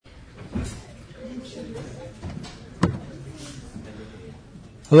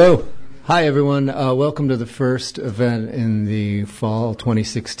Hello. Hi, everyone. Welcome to the first event in the fall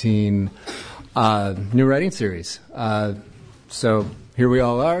 2016 New Writing Series. So here we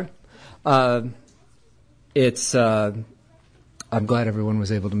all are. I'm glad everyone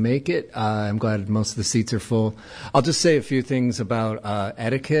was able to make it. I'm glad most of the seats are full. I'll just say a few things about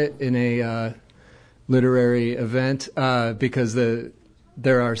etiquette in a literary event because there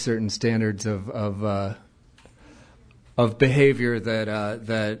are certain standards of behavior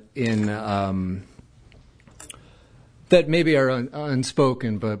that maybe are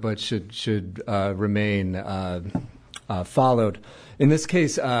unspoken, but should remain followed. In this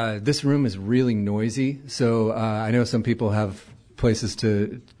case, this room is really noisy, so I know some people have places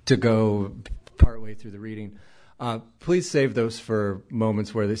to go partway through the reading. Please save those for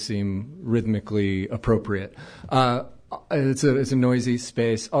moments where they seem rhythmically appropriate. It's a noisy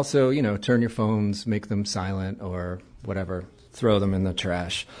space. Also, turn your phones, make them silent, or whatever. Throw them in the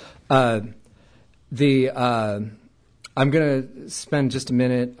trash. I'm going to spend just a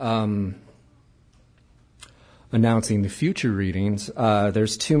minute announcing the future readings.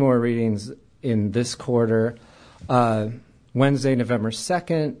 There's 2 more readings in this quarter. Wednesday, November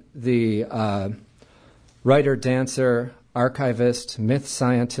 2nd, the writer, dancer, archivist, myth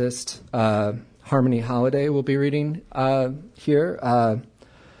scientist, Harmony Holiday will be reading here.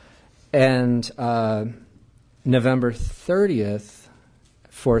 And November 30th,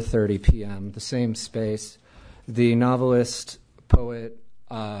 4:30 p.m., the same space, the novelist, poet,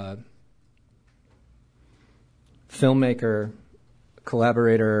 filmmaker,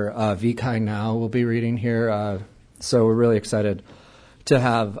 collaborator Vikai Now will be reading here. So we're really excited to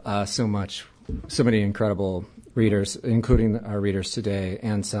have so many incredible readers, including our readers today,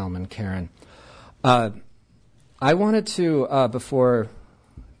 Anselm and Karen. I wanted to,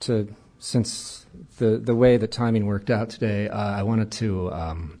 since the way the timing worked out today, I wanted to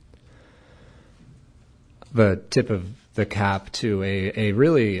the tip of the cap to a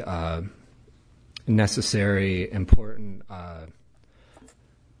really necessary, important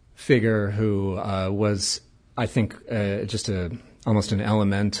figure who was, I think, just almost an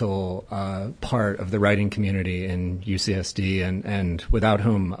elemental part of the writing community in UCSD, and without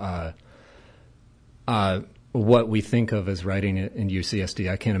whom what we think of as writing in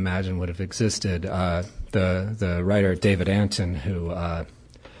UCSD, I can't imagine would have existed. The writer David Anton,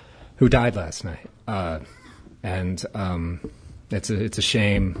 who died last night, and it's a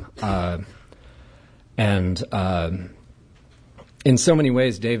shame. And in so many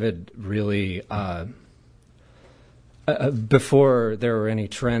ways, David really, before there were any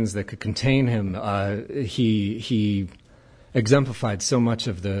trends that could contain him, he exemplified so much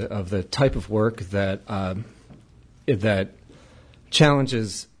of the type of work that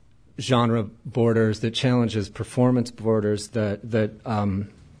challenges genre borders, that challenges performance borders, that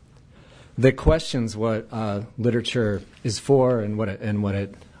questions what literature is for and what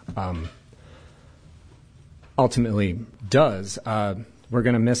it ultimately does. We're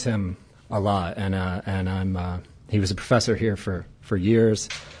going to miss him a lot, and he was a professor here for years,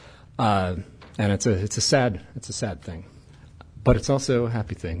 and it's a sad thing. But it's also a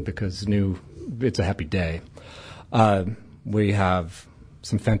happy thing because it's a happy day. We have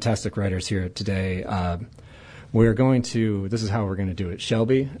some fantastic writers here today. This is how we're going to do it.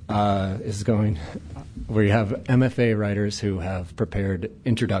 Shelby is going. We have MFA writers who have prepared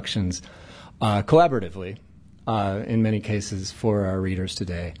introductions collaboratively, in many cases, for our readers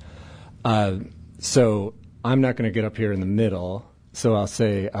today. So I'm not going to get up here in the middle. So I'll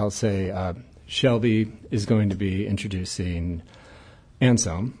say. Shelby is going to be introducing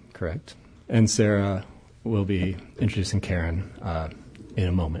Anselm, correct? And Sarah will be introducing Karen in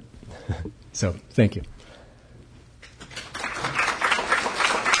a moment. So thank you.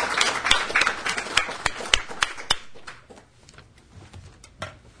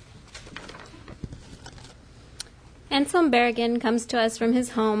 Anselm Berrigan comes to us from his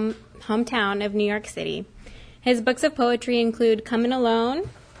hometown of New York City. His books of poetry include Comin' Alone,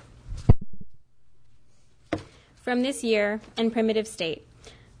 From This Year, and Primitive State.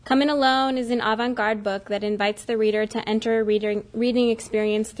 Comin' Alone is an avant-garde book that invites the reader to enter a reading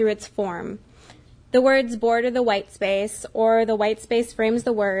experience through its form. The words border the white space, or the white space frames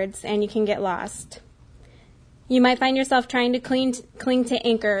the words, and you can get lost. You might find yourself trying to cling to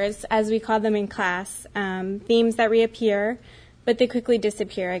anchors, as we call them in class, themes that reappear, but they quickly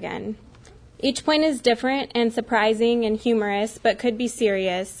disappear again. Each point is different and surprising and humorous, but could be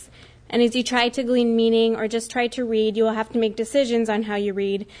serious. And as you try to glean meaning or just try to read, you will have to make decisions on how you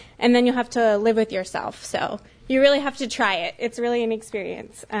read, and then you'll have to live with yourself. So you really have to try it. It's really an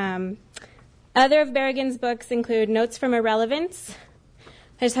experience. Other of Berrigan's books include Notes from Irrelevance,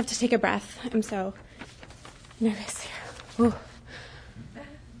 I just have to take a breath. I'm so nervous here. Ooh.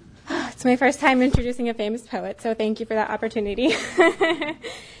 It's my first time introducing a famous poet, so thank you for that opportunity.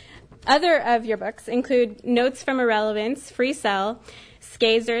 Other of your books include Notes from Irrelevance, Free Cell,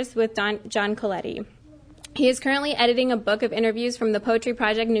 Skazers with John Coletti. He is currently editing a book of interviews from the Poetry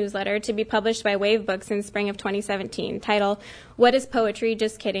Project newsletter to be published by Wave Books in spring of 2017, titled, What is Poetry?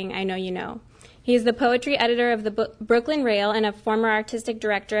 Just Kidding, I Know You Know. He is the poetry editor of the Brooklyn Rail and a former artistic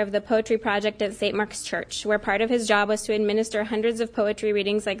director of the Poetry Project at St. Mark's Church, where part of his job was to administer hundreds of poetry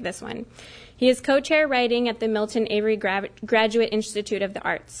readings like this one. He is co-chair writing at the Milton Avery Graduate Institute of the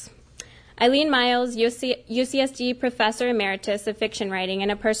Arts. Eileen Miles, UCSD Professor Emeritus of Fiction Writing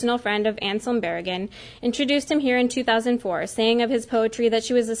and a personal friend of Anselm Berrigan, introduced him here in 2004, saying of his poetry that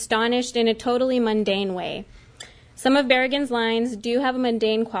she was astonished in a totally mundane way. Some of Berrigan's lines do have a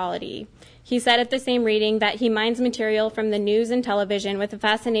mundane quality. He said at the same reading that he mines material from the news and television with a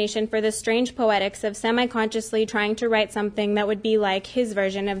fascination for the strange poetics of semi-consciously trying to write something that would be like his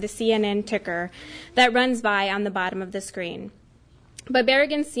version of the CNN ticker that runs by on the bottom of the screen. But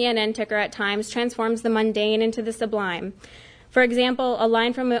Berrigan's CNN ticker at times transforms the mundane into the sublime. For example, a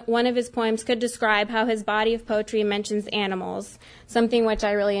line from one of his poems could describe how his body of poetry mentions animals, something which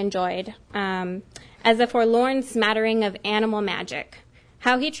I really enjoyed, as a forlorn smattering of animal magic.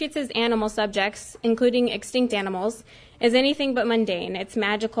 How he treats his animal subjects, including extinct animals, is anything but mundane. It's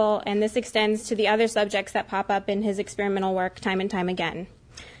magical, and this extends to the other subjects that pop up in his experimental work time and time again.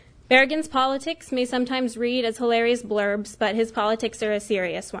 Berrigan's politics may sometimes read as hilarious blurbs, but his politics are a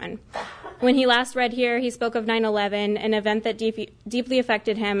serious one. When he last read here, he spoke of 9/11, an event that deeply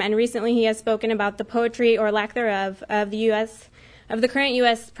affected him, and recently he has spoken about the poetry or lack thereof of the current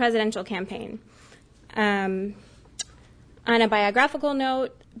U.S. presidential campaign. On a biographical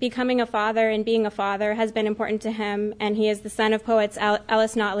note, becoming a father and being a father has been important to him, and he is the son of poets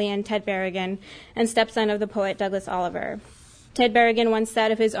Alice Notley and Ted Berrigan, and stepson of the poet Douglas Oliver. Ted Berrigan once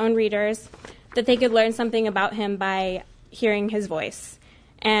said of his own readers that they could learn something about him by hearing his voice.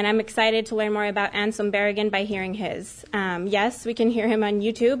 And I'm excited to learn more about Anselm Berrigan by hearing his. Yes, we can hear him on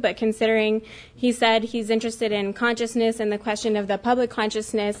YouTube, but considering he said he's interested in consciousness and the question of the public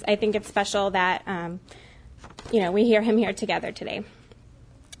consciousness, I think it's special that we hear him here together today.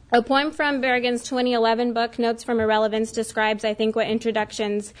 A poem from Berrigan's 2011 book, Notes from Irrelevance, describes, I think, what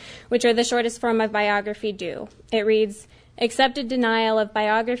introductions, which are the shortest form of biography, do. It reads, accepted denial of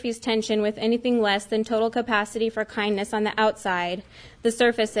biography's tension with anything less than total capacity for kindness on the outside, the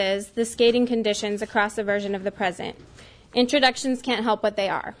surfaces, the skating conditions across a version of the present. Introductions can't help what they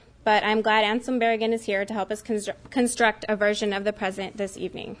are, but I'm glad Anselm Berrigan is here to help us construct a version of the present this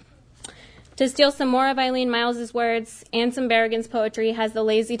evening. To steal some more of Eileen Miles's words, Anselm Berrigan's poetry has the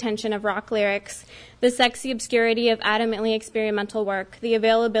lazy tension of rock lyrics, the sexy obscurity of adamantly experimental work, the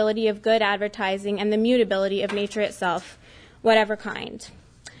availability of good advertising, and the mutability of nature itself, whatever kind.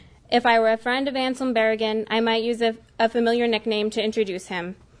 If I were a friend of Anselm Berrigan, I might use a familiar nickname to introduce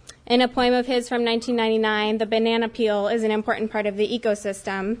him. In a poem of his from 1999, the banana peel is an important part of the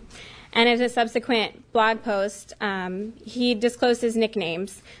ecosystem. And in a subsequent blog post, he disclosed his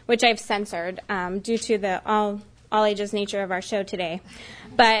nicknames, which I've censored due to the all ages nature of our show today.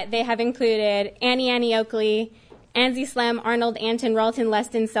 But they have included Annie Oakley, Anzi Slem, Arnold, Anton, Ralton,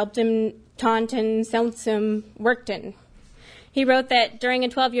 Leston, Selpton, Taunton, Seltsum, Workton. He wrote that during a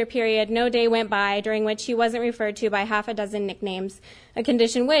 12-year period, no day went by during which he wasn't referred to by half a dozen nicknames, a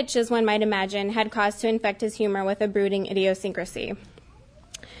condition which, as one might imagine, had cause to infect his humor with a brooding idiosyncrasy.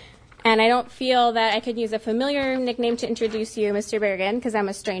 And I don't feel that I could use a familiar nickname to introduce you, Mr. Berrigan, because I'm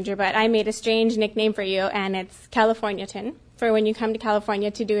a stranger, but I made a strange nickname for you, and it's Californiaton, for when you come to California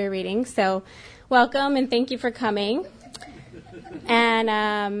to do a reading. So welcome, and thank you for coming.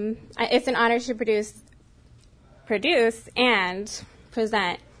 And it's an honor to produce and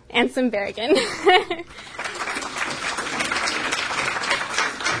present Anselm Berrigan.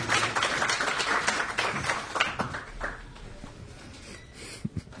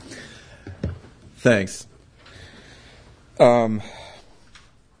 Thanks.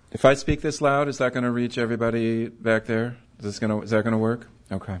 If I speak this loud, is that going to reach everybody back there? Is that going to work?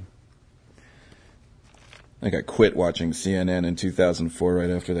 Okay. I think I quit watching CNN in 2004 right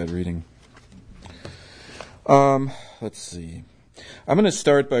after that reading. Let's see. I'm going to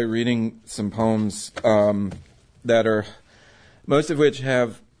start by reading some poems that are, most of which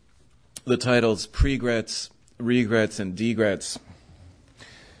have the titles Pregrets, Regrets, and Degrets.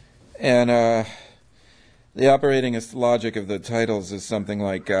 And the operating logic of the titles is something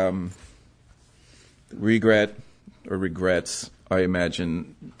like regret or regrets. I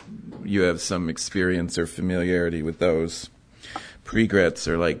imagine you have some experience or familiarity with those. Pregrets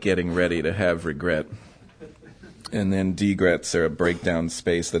are like getting ready to have regret. And then degrets are a breakdown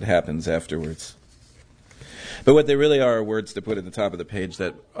space that happens afterwards. But what they really are words to put at the top of the page,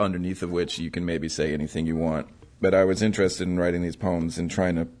 that underneath of which you can maybe say anything you want. But I was interested in writing these poems and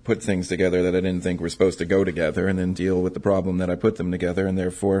trying to put things together that I didn't think were supposed to go together, and then deal with the problem that I put them together, and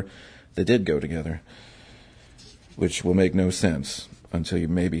therefore they did go together, which will make no sense until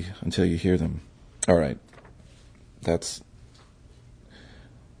you hear them. All right. That's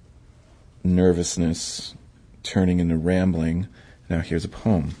nervousness turning into rambling. Now here's a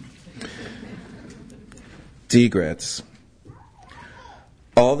poem. Degrets.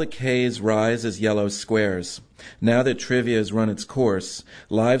 All the K's rise as yellow squares. Now that trivia has run its course,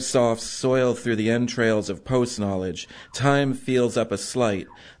 live softs soil through the entrails of post-knowledge. Time feels up a slight.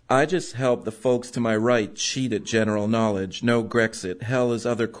 I just help the folks to my right cheat at general knowledge. No Grexit. Hell is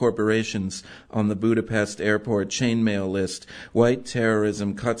other corporations on the Budapest airport chainmail list. White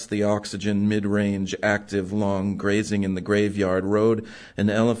terrorism cuts the oxygen mid-range, active, long, grazing in the graveyard. Rode an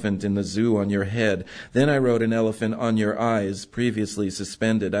elephant in the zoo on your head. Then I rode an elephant on your eyes, previously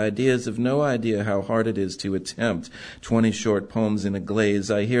suspended. Ideas of no idea how hard it is to attempt. 20 short poems in a glaze.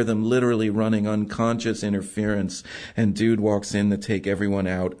 I hear them literally running unconscious interference. And dude walks in to take everyone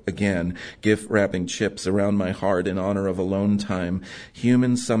out. Again, gift wrapping chips around my heart in honor of alone time.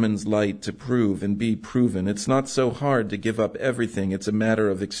 Human summons light to prove and be proven. It's not so hard to give up everything. It's a matter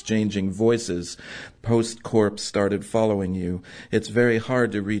of exchanging voices. Post-corpse started following you. It's very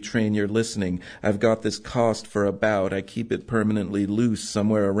hard to retrain your listening. I've got this cost for a bout. I keep it permanently loose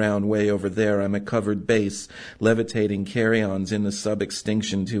somewhere around way over there. I'm a covered base, levitating carry-ons in the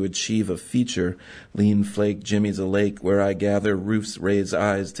sub-extinction to achieve a feature. Lean flake Jimmy's a lake where I gather roofs raise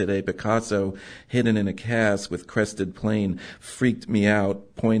eyes. Today Picasso, hidden in a cask with crested plane, freaked me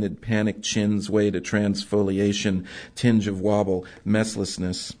out. Pointed panic chins way to transfoliation, tinge of wobble,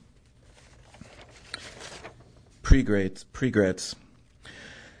 messlessness. Pregrets.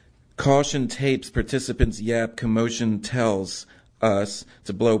 Caution tapes, participants yap, commotion tells us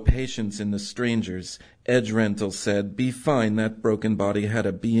to blow patience in the strangers. Edge Rental said, be fine, that broken body had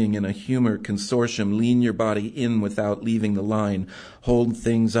a being in a humor consortium. Lean your body in without leaving the line. Hold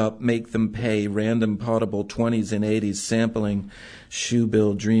things up, make them pay. Random potable 20s and 80s sampling.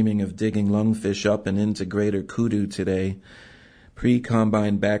 Shoebill dreaming of digging lungfish up and into greater kudu today.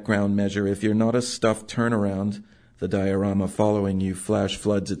 Pre-combine background measure, if you're not a stuffed turnaround. The diorama following you, flash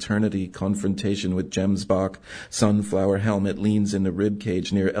floods eternity, confrontation with Gemsbach, sunflower helmet leans in the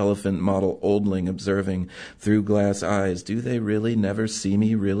ribcage near elephant model oldling observing through glass eyes. Do they really never see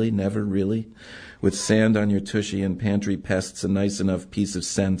me? Really? Never really? With sand on your tushy and pantry pests, a nice enough piece of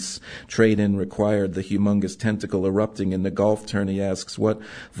sense. Trade-in required, the humongous tentacle erupting in the golf tourney asks what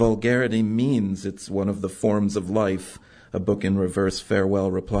vulgarity means. It's one of the forms of life. A book in reverse farewell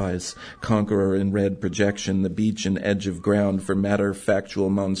replies. Conqueror in red projection, the beach and edge of ground for matter-factual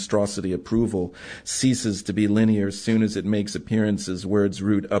monstrosity approval. Ceases to be linear soon as it makes appearances. Words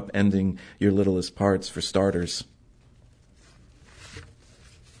root upending your littlest parts for starters.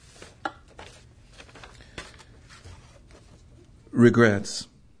 Regrets.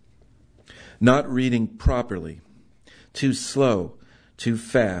 Not reading properly. Too slow, too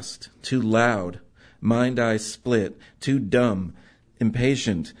fast, too loud. Mind-eye split, too dumb,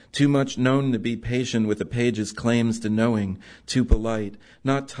 impatient, too much known to be patient with the page's claims to knowing, too polite,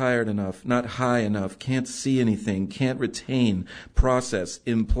 not tired enough, not high enough, can't see anything, can't retain, process,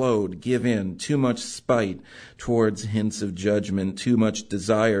 implode, give in, too much spite towards hints of judgment, too much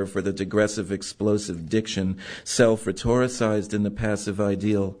desire for the digressive explosive diction, self-rhetoricized in the passive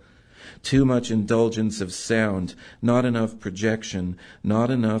ideal. Too much indulgence of sound, not enough projection, not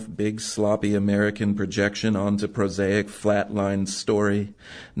enough big sloppy American projection onto prosaic flatline story,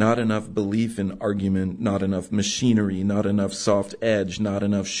 not enough belief in argument, not enough machinery, not enough soft edge, not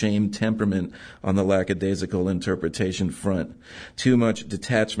enough shame temperament on the lackadaisical interpretation front, too much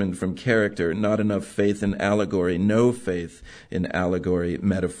detachment from character, not enough faith in allegory, no faith in allegory,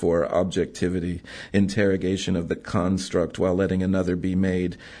 metaphor, objectivity, interrogation of the construct while letting another be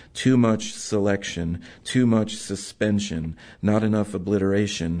made, too much selection, too much suspension, not enough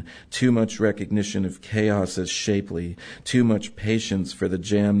obliteration, too much recognition of chaos as shapely, too much patience for the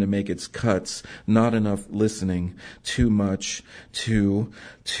jam to make its cuts, not enough listening, too much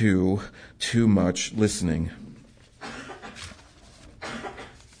listening.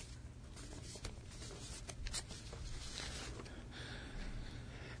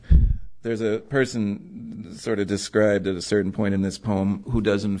 There's a person sort of described at a certain point in this poem who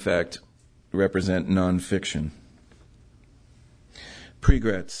does in fact represent nonfiction.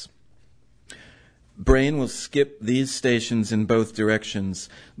 Pregrets. Brain will skip these stations in both directions.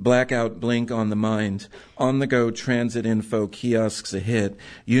 Blackout blink on the mind. On-the-go transit info kiosks a hit.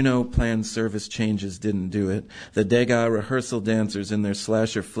 You know planned service changes didn't do it. The Degas rehearsal dancers in their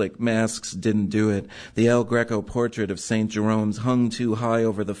slasher flick masks didn't do it. The El Greco portrait of St. Jerome's hung too high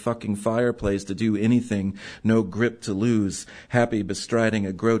over the fucking fireplace to do anything. No grip to lose. Happy bestriding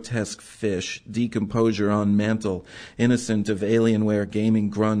a grotesque fish. Decomposure on mantle. Innocent of Alienware gaming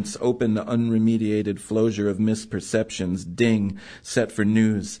grunts. Open unremediated flosure of misperceptions. Ding. Set for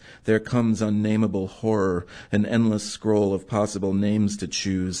news. There comes unnameable horror. An endless scroll of possible names to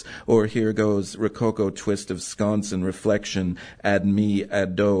choose. Or here goes rococo twist of sconce and reflection. Ad me,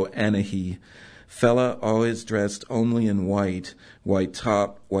 ad do, anahi. Fella always dressed only in white. White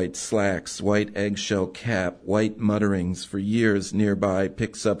top, white slacks, white eggshell cap, white mutterings. For years nearby,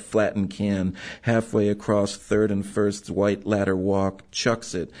 picks up flattened can, halfway across Third and First's white ladder walk,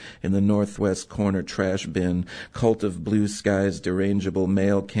 chucks it in the northwest corner trash bin. Cult of Blue Sky's derangeable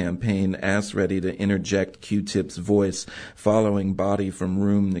male campaign, ass ready to interject Q-Tip's voice, following body from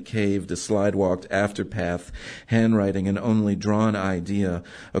room to cave to slide-walked afterpath, handwriting an only drawn idea,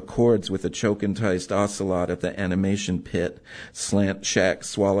 accords with a choke-enticed ocelot at the animation pit. Slant shack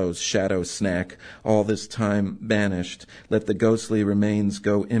swallows shadow snack, all this time banished. Let the ghostly remains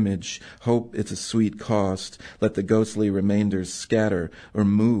go image, hope it's a sweet cost. Let the ghostly remainders scatter or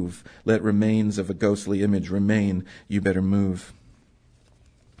move. Let remains of a ghostly image remain. You better move.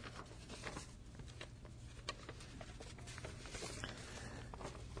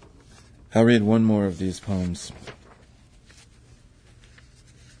 I'll read one more of these poems.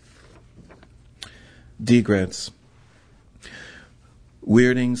 Degrets.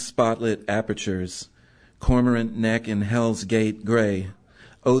 Weirding spotlit apertures, cormorant neck in Hell's Gate gray.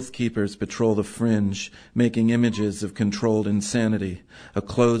 Oath keepers patrol the fringe, making images of controlled insanity. A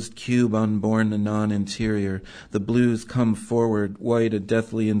closed cube unborn, a non-interior. The blues come forward, white a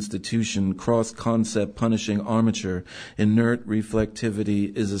deathly institution, cross-concept punishing armature. Inert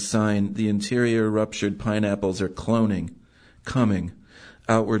reflectivity is a sign. The interior ruptured pineapples are cloning, coming.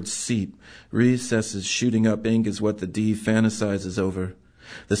 Outward seep. Recesses shooting up ink is what the D fantasizes over.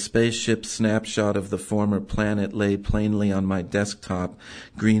 The spaceship snapshot of the former planet lay plainly on my desktop,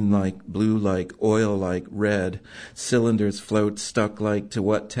 green-like, blue-like, oil-like, red. Cylinders float stuck-like to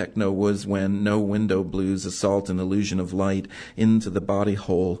what techno was when no window blues assault an illusion of light into the body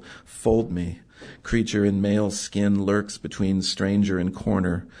hole. Fold me. Creature in male skin lurks between stranger and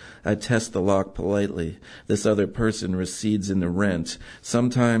corner. I test the lock politely. This other person recedes in the rent.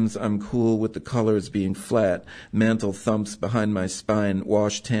 Sometimes I'm cool with the colors being flat. Mantle thumps behind my spine.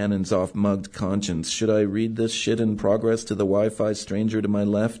 Wash tannins off mugged conscience. Should I read this shit in progress to the Wi-Fi stranger to my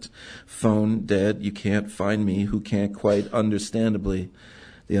left? Phone dead. You can't find me. Who can't quite understandably.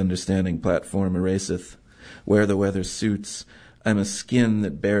 The understanding platform eraseth. Wear the weather suits. I'm a skin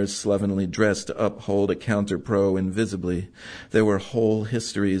that bears slovenly dress to uphold a counterpro invisibly. There were whole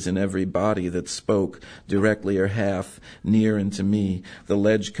histories in every body that spoke, directly or half, near and to me. The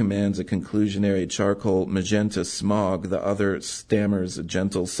ledge commands a conclusionary charcoal magenta smog, the other stammers a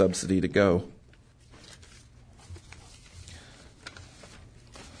gentle subsidy to go.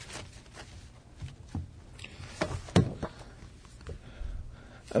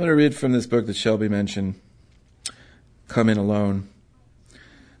 I'm going to read from this book that Shelby mentioned, Come In Alone.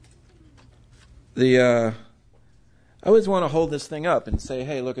 I always want to hold this thing up and say,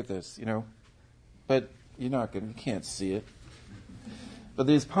 hey, look at this, but you can't see it. But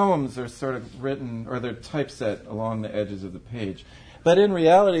these poems are sort of written, or they're typeset along the edges of the page. But in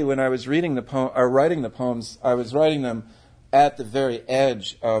reality, when I was writing the poems, I was writing them at the very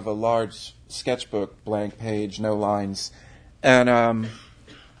edge of a large sketchbook, blank page, no lines. And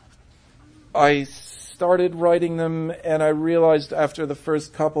I started writing them, and I realized after the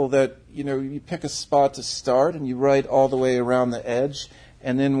first couple that, you pick a spot to start and you write all the way around the edge,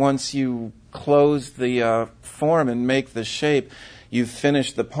 and then once you close the form and make the shape, you've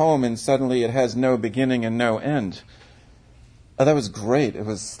finished the poem, and suddenly it has no beginning and no end. Oh, that was great. It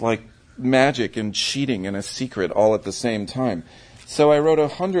was like magic and cheating and a secret all at the same time. So I wrote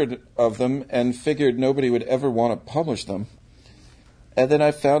 100 of them and figured nobody would ever want to publish them. And then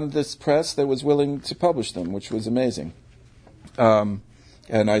I found this press that was willing to publish them, which was amazing. And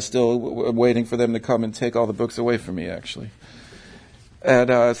I still am waiting for them to come and take all the books away from me, actually.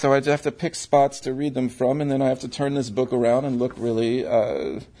 And so I have to pick spots to read them from, and then I have to turn this book around and look really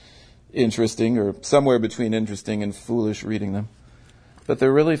interesting, or somewhere between interesting and foolish reading them. But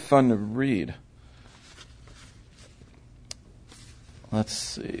they're really fun to read. Let's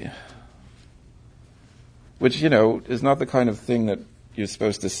see. Which, is not the kind of thing that you're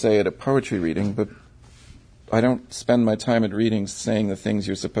supposed to say at a poetry reading, but I don't spend my time at readings saying the things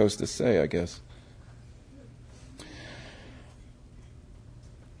you're supposed to say, I guess.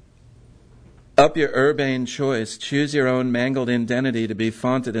 Up your urbane choice, choose your own mangled identity to be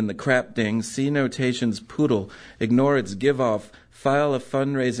fonted in the crap ding, see notation's poodle, ignore its give-off, file a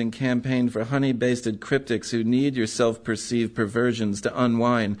fundraising campaign for honey-basted cryptics who need your self-perceived perversions to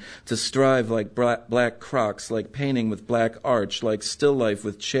unwind, to strive like black crocs, like painting with black arch, like still life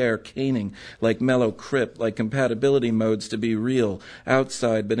with chair caning, like mellow crypt, like compatibility modes to be real,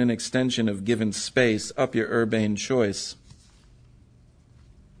 outside but an extension of given space, up your urbane choice.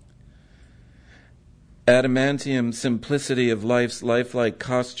 Adamantium simplicity of life's lifelike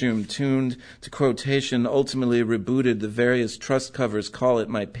costume tuned to quotation ultimately rebooted the various trust covers call it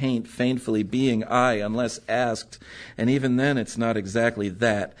my paint faintfully being I unless asked, and even then it's not exactly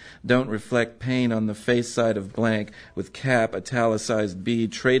that. Don't reflect pain on the face side of blank with cap italicized B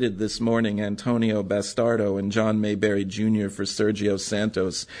traded this morning Antonio Bastardo and John Mayberry Jr. for Sergio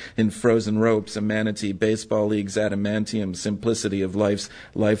Santos in Frozen Ropes, a manatee baseball league's adamantium simplicity of life's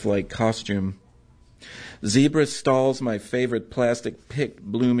lifelike costume. Zebra stalls my favorite plastic picked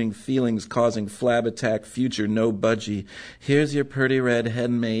blooming feelings causing flab attack future no budgie. Here's your pretty red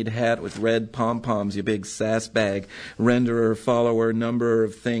handmade hat with red pom-poms, you big sass bag. Renderer, follower, number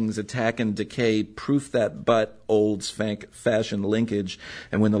of things, attack and decay, proof that butt, old fashion linkage.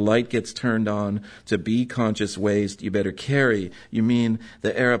 And when the light gets turned on to be conscious waste, you better carry. You mean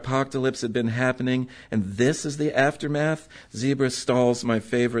the air apocalypse had been happening and this is the aftermath? Zebra stalls my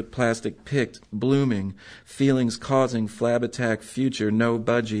favorite plastic picked blooming. Feelings causing flab attack future no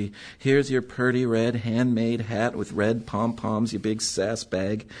budgie. Here's your purty red handmade hat with red pom-poms, you big sass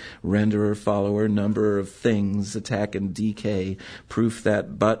bag. Renderer, follower, number of things, attack and decay. Proof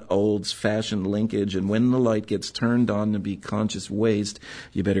that butt old's fashion linkage. And when the light gets turned on to be conscious waste,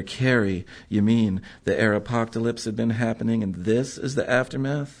 you better carry. You mean the air apocalypse had been happening and this is the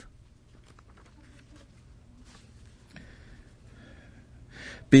aftermath?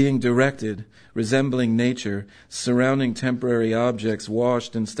 Being directed, resembling nature, surrounding temporary objects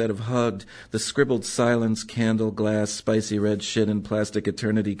washed instead of hugged, the scribbled silence, candle, glass, spicy red shit in plastic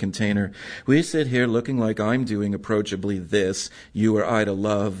eternity container. We sit here looking like I'm doing approachably this, you or I to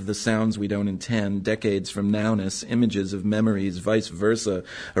love, the sounds we don't intend, decades from nowness, images of memories, vice versa,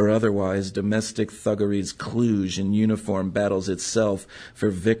 or otherwise, domestic thuggery's kludge in uniform battles itself for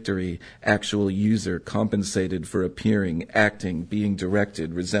victory, actual user compensated for appearing, acting, being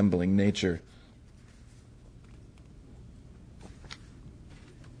directed, resembling nature.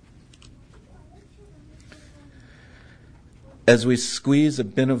 As we squeeze a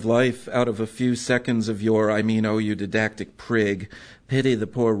bin of life out of a few seconds of your, you didactic prig, pity the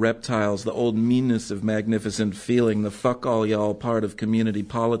poor reptiles, the old meanness of magnificent feeling, the fuck all y'all part of community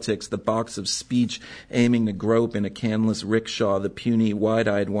politics, the box of speech aiming to grope in a canless rickshaw, the puny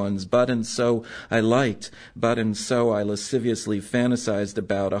wide-eyed ones. But and so I liked, but and so I lasciviously fantasized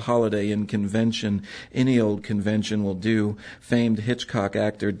about a holiday in convention. Any old convention will do. Famed Hitchcock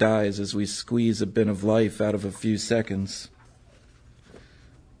actor dies as we squeeze a bin of life out of a few seconds.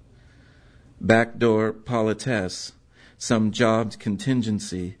 Backdoor politesse, some jobbed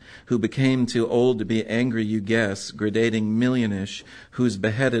contingency, who became too old to be angry, you guess, gradating millionish, who's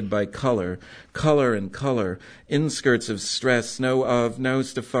beheaded by color, and color, inskirts of stress,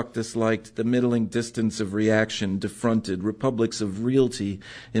 knows to fuck disliked, the middling distance of reaction, defronted, republics of realty,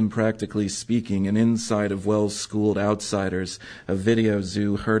 impractically speaking, an inside of well-schooled outsiders, a video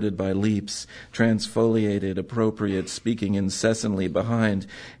zoo herded by leaps, transfoliated, appropriate, speaking incessantly behind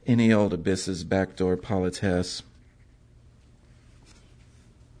any old abyss's backdoor politesse.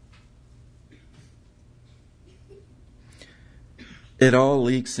 It all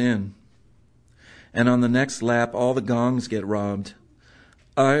leaks in, and on the next lap, all the gongs get robbed.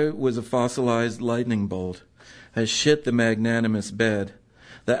 I was a fossilized lightning bolt. I shit the magnanimous bed.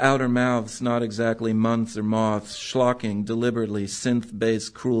 The outer mouths, not exactly months or moths, schlocking deliberately,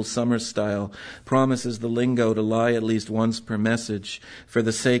 synth-based, cruel summer style, promises the lingo to lie at least once per message, for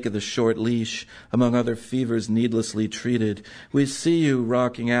the sake of the short leash, among other fevers needlessly treated. We see you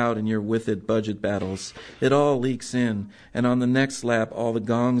rocking out in your with-it budget battles. It all leaks in, and on the next lap all the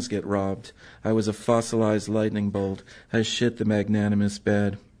gongs get robbed. I was a fossilized lightning bolt. I shit the magnanimous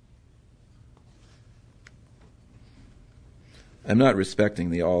bed. I'm not respecting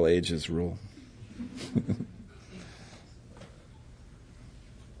the all ages rule.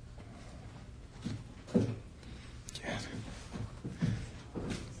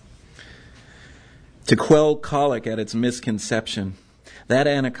 To quell colic at its misconception, That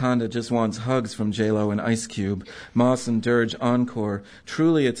anaconda just wants hugs from J-Lo and Ice Cube. Moss and Dirge encore.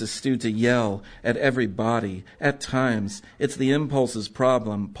 Truly it's astute to yell at every body. At times, it's the impulse's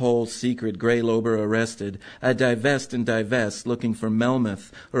problem. Pole, secret, Grey Lober arrested. I divest and divest, looking for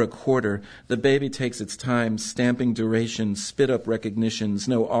Melmoth or a quarter. The baby takes its time, stamping duration, spit up recognitions,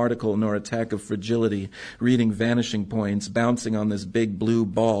 no article nor attack of fragility, reading vanishing points, bouncing on this big blue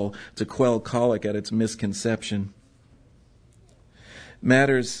ball to quell colic at its misconception.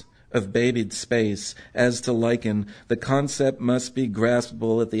 Matters of babied space, as to lichen, the concept must be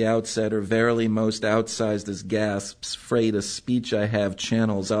graspable at the outset, or verily most outsized as gasps, freight a speech I have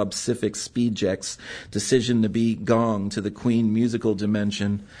channels, obsific speedjects, decision to be gong to the queen musical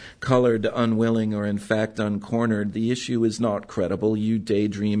dimension, colored, unwilling, or in fact uncornered. The issue is not credible. You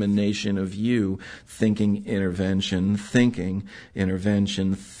daydream a nation of you, thinking intervention, thinking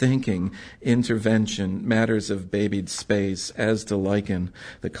intervention, thinking intervention, matters of babied space, as to lichen,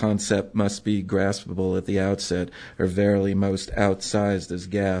 the concept must be graspable at the outset, or verily most outsized as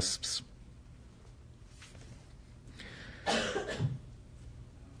gasps.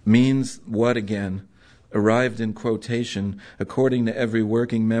 Means what again? Arrived in quotation, according to every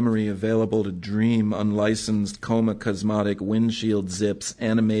working memory available to dream, unlicensed, coma cosmotic, windshield zips,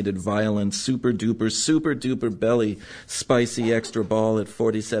 animated violence, super duper belly, spicy extra ball at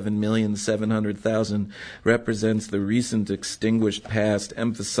 47,700,000 represents the recent extinguished past,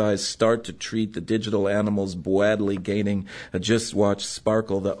 emphasized start to treat the digital animals boadly gaining a just watch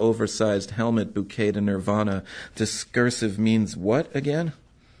sparkle, the oversized helmet bouquet to nirvana. Discursive means what again?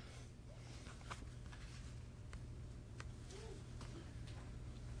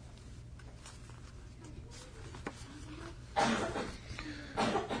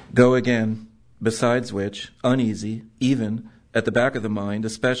 Go again, besides which, uneasy, even, at the back of the mind,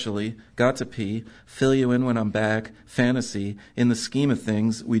 especially, got to pee, fill you in when I'm back, fantasy, in the scheme of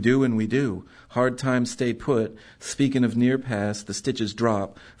things, we do and we do. Hard time stay put, speaking of near past, the stitches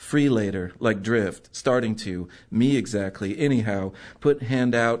drop, free later, like drift, starting to, me exactly, anyhow, put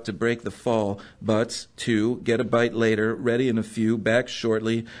hand out to break the fall, but, two, get a bite later, ready in a few, back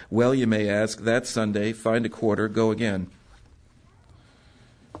shortly, well you may ask, that Sunday, find a quarter, go again.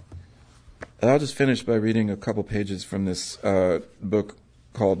 I'll just finish by reading a couple pages from this book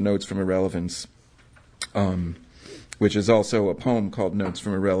called Notes from Irrelevance, which is also a poem called Notes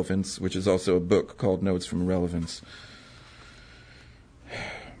from Irrelevance, which is also a book called Notes from Irrelevance.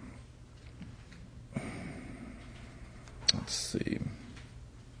 Let's see.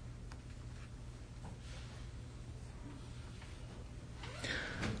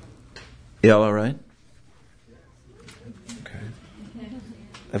 Y'all all right? Okay.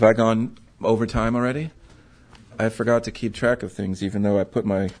 Have I gone over time already? I forgot to keep track of things, even though I put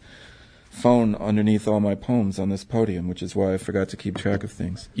my phone underneath all my poems on this podium, which is why I forgot to keep track of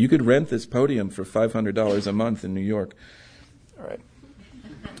things. You could rent this podium for $500 a month in New York. All right.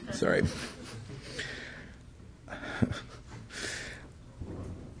 Sorry.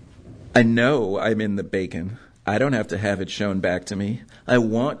 I know I'm in the bacon. I don't have to have it shown back to me. I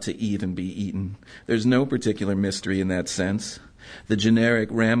want to eat and be eaten. There's no particular mystery in that sense. The generic,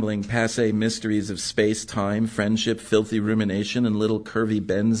 rambling, passé mysteries of space, time, friendship, filthy rumination, and little curvy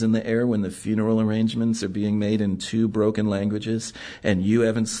bends in the air when the funeral arrangements are being made in two broken languages, and you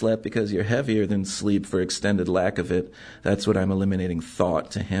haven't slept because you're heavier than sleep for extended lack of it. That's what I'm eliminating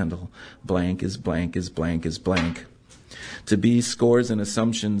thought to handle. Blank is blank is blank is blank. To be scores and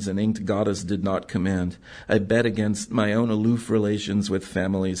assumptions an inked goddess did not command. I bet against my own aloof relations with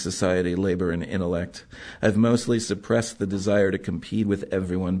family, society, labor, and intellect. I've mostly suppressed the desire to compete with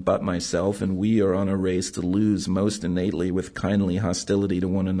everyone but myself, and we are on a race to lose most innately with kindly hostility to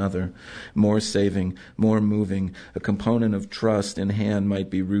one another. More saving, more moving, a component of trust in hand might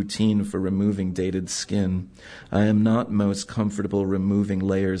be routine for removing dated skin. I am not most comfortable removing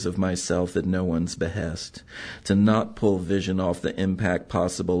layers of myself at no one's behest. To not pull vision off the impact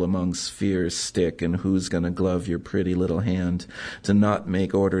possible among spheres stick and who's gonna glove your pretty little hand, to not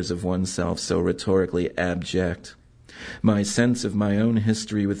make orders of oneself so rhetorically abject. My sense of my own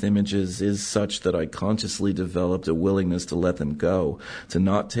history with images is such that I consciously developed a willingness to let them go, to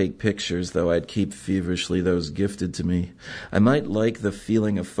not take pictures, though I'd keep feverishly those gifted to me. I might like the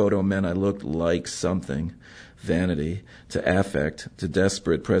feeling of photo men I looked like something. Vanity, to affect, to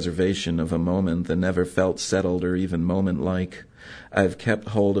desperate preservation of a moment that never felt settled or even moment-like. I've kept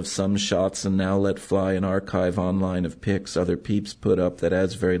hold of some shots and now let fly an archive online of pics other peeps put up that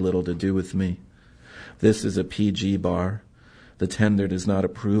has very little to do with me. This is a PG bar. The tender does not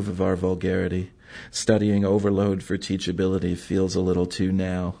approve of our vulgarity. Studying overload for teachability feels a little too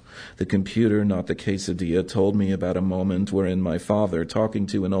now. The computer, not the quesadilla, told me about a moment wherein my father, talking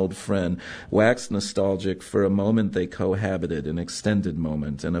to an old friend, waxed nostalgic for a moment they cohabited, an extended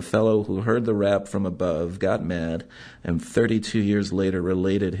moment, and a fellow who heard the rap from above got mad and 32 years later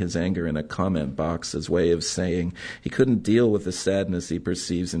related his anger in a comment box as way of saying he couldn't deal with the sadness he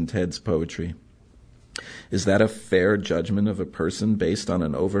perceives in Ted's poetry. Is that a fair judgment of a person based on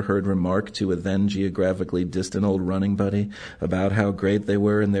an overheard remark to a then geographically distant old running buddy about how great they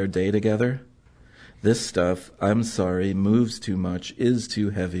were in their day together? This stuff, I'm sorry, moves too much, is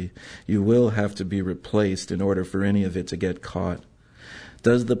too heavy. You will have to be replaced in order for any of it to get caught.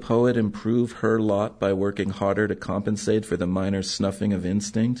 Does the poet improve her lot by working harder to compensate for the minor snuffing of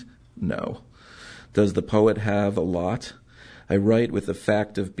instinct? No. Does the poet have a lot? I write with the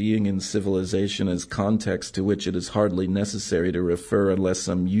fact of being in civilization as context to which it is hardly necessary to refer unless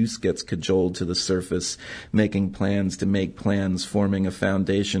some use gets cajoled to the surface, making plans to make plans, forming a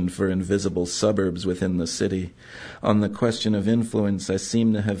foundation for invisible suburbs within the city. On the question of influence, I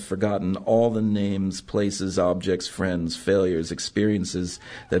seem to have forgotten all the names, places, objects, friends, failures, experiences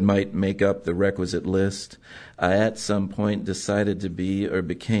that might make up the requisite list. I at some point decided to be, or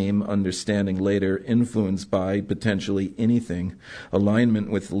became, understanding later, influenced by, potentially, anything. Alignment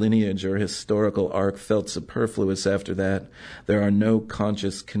with lineage or historical arc felt superfluous after that. There are no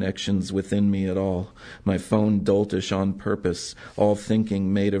conscious connections within me at all. My phone doltish on purpose, all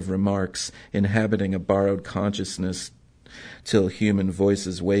thinking made of remarks, inhabiting a borrowed consciousness till human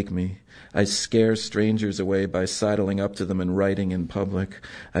voices wake me. I scare strangers away by sidling up to them and writing in public.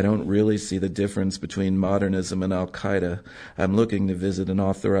 I don't really see the difference between modernism and Al-Qaeda. I'm looking to visit an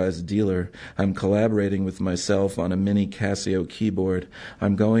authorized dealer. I'm collaborating with myself on a mini Casio keyboard.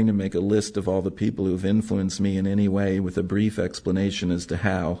 I'm going to make a list of all the people who've influenced me in any way with a brief explanation as to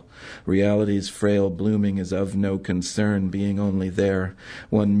how. Reality's frail blooming is of no concern, being only there.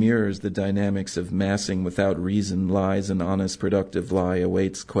 One mirrors the dynamics of massing without reason. Lies an honest, productive lie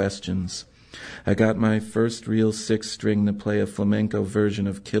awaits questions. I got my first real 6-string to play a flamenco version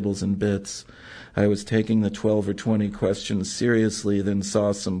of Kibbles and Bits. I was taking the 12 or 20 questions seriously, then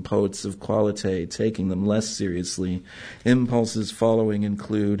saw some poets of qualite taking them less seriously. Impulses following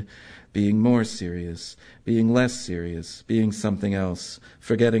include being more serious, being less serious, being something else,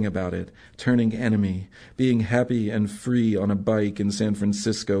 forgetting about it, turning enemy, being happy and free on a bike in San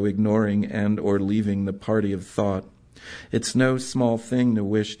Francisco, ignoring and or leaving the party of thought. It's no small thing to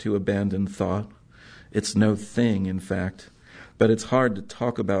wish to abandon thought. It's no thing, in fact. But it's hard to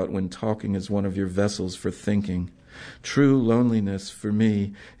talk about when talking is one of your vessels for thinking. True loneliness, for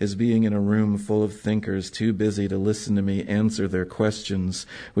me, is being in a room full of thinkers too busy to listen to me answer their questions,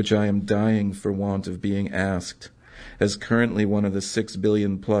 which I am dying for want of being asked. As currently one of the 6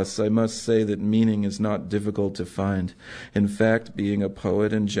 billion plus, I must say that meaning is not difficult to find. In fact, being a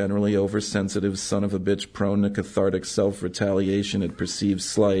poet and generally oversensitive son of a bitch prone to cathartic self-retaliation at perceived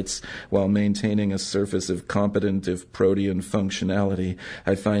slights, while maintaining a surface of competent if protean functionality,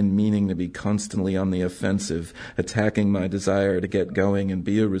 I find meaning to be constantly on the offensive, attacking my desire to get going and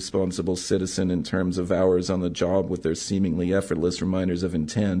be a responsible citizen in terms of hours on the job with their seemingly effortless reminders of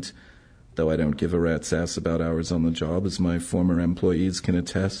intent. Though I don't give a rat's ass about hours on the job, as my former employees can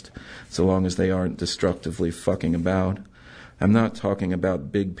attest, so long as they aren't destructively fucking about. I'm not talking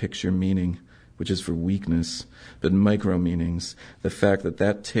about big picture meaning, which is for weakness, but micro meanings, the fact that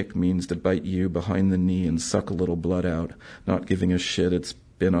that tick means to bite you behind the knee and suck a little blood out, not giving a shit it's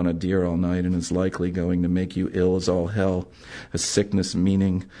been on a deer all night and is likely going to make you ill as all hell, a sickness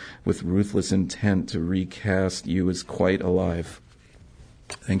meaning with ruthless intent to recast you as quite alive.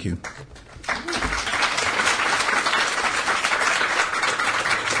 Thank you.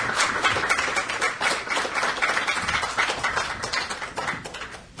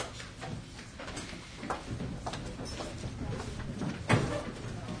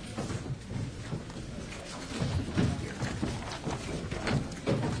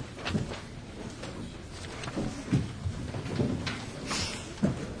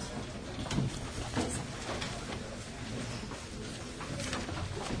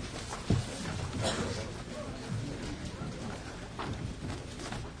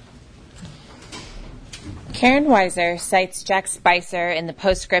 Karen Weiser cites Jack Spicer in the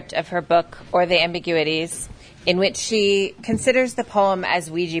postscript of her book, Or the Ambiguities, in which she considers the poem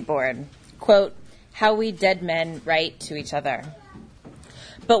as Ouija board, quote, how we dead men write to each other.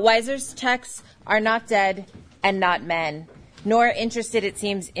 But Weiser's texts are not dead and not men, nor interested, it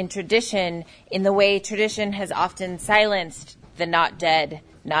seems, in tradition in the way tradition has often silenced the not dead,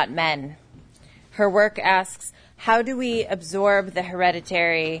 not men. Her work asks, How do we absorb the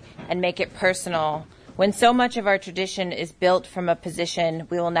hereditary and make it personal when so much of our tradition is built from a position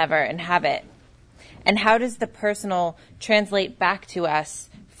we will never inhabit? And how does the personal translate back to us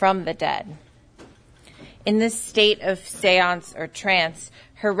from the dead? In this state of seance or trance,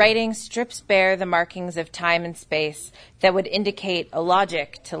 her writing strips bare the markings of time and space that would indicate a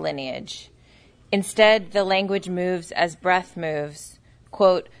logic to lineage. Instead, the language moves as breath moves.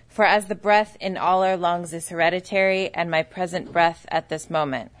 Quote, "For as the breath in all our lungs is hereditary, and my present breath at this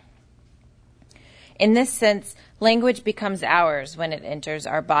moment." In this sense, language becomes ours when it enters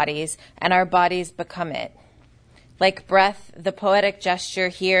our bodies, and our bodies become it. Like breath, the poetic gesture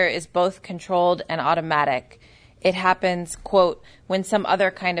here is both controlled and automatic. It happens, quote, when some other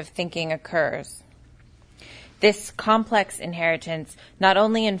kind of thinking occurs. This complex inheritance not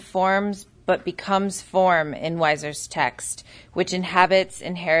only informs but becomes form in Weiser's text, which inhabits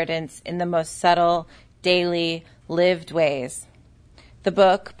inheritance in the most subtle, daily, lived ways. The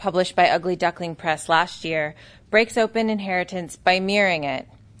book, published by Ugly Duckling Press last year, breaks open inheritance by mirroring it,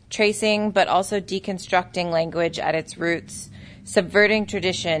 tracing but also deconstructing language at its roots, subverting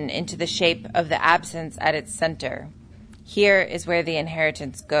tradition into the shape of the absence at its center. Here is where the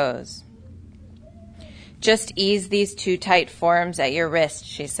inheritance goes. Just ease these two tight forms at your wrist,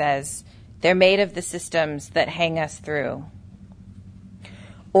 she says. They're made of the systems that hang us through.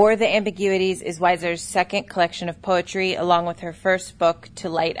 Or the Ambiguities is Weiser's second collection of poetry, along with her first book, To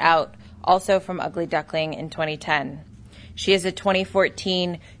Light Out, also from Ugly Duckling in 2010. She is a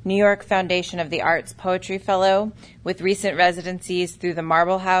 2014 New York Foundation of the Arts Poetry Fellow with recent residencies through the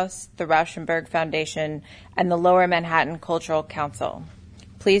Marble House, the Rauschenberg Foundation, and the Lower Manhattan Cultural Council.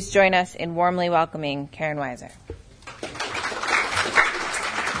 Please join us in warmly welcoming Karen Weiser.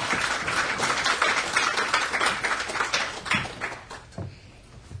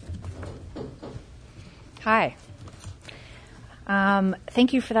 Hi.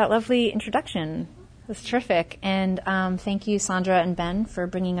 Thank you for that lovely introduction. It was terrific. And thank you, Sandra and Ben, for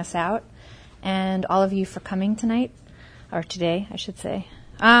bringing us out, and all of you for coming tonight, or today, I should say.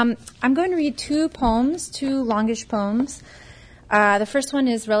 I'm going to read two longish poems. The first one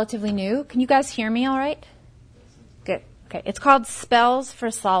is relatively new. Can you guys hear me all right? Good. Okay. It's called Spells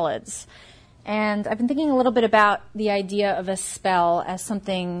for Solids. And I've been thinking a little bit about the idea of a spell as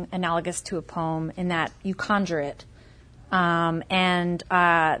something analogous to a poem in that you conjure it. And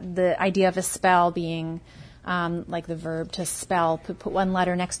the idea of a spell being like the verb to spell, put one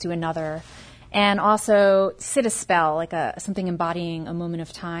letter next to another. And also sit a spell, like something embodying a moment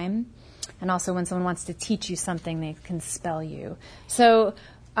of time. And also when someone wants to teach you something, they can spell you. So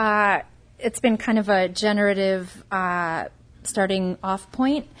it's been kind of a generative starting off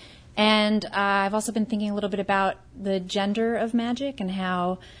point. And I've also been thinking a little bit about the gender of magic and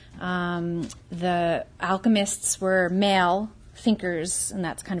how the alchemists were male thinkers, and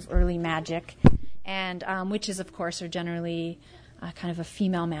that's kind of early magic. And witches, of course, are generally kind of a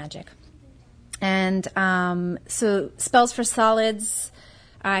female magic. And so Spells for Solids,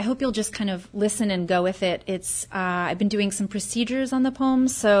 I hope you'll just kind of listen and go with it. I've been doing some procedures on the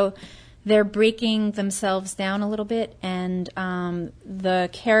poems, so they're breaking themselves down a little bit, and the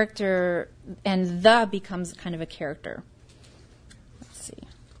character, and the becomes kind of a character. Let's see.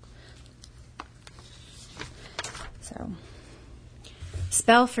 So,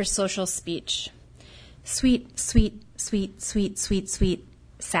 spell for social speech. Sweet, sweet, sweet, sweet, sweet, sweet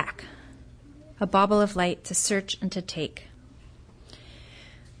sack. A bauble of light to search and to take.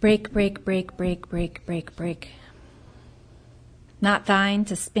 Break, break, break, break, break, break, break. Not thine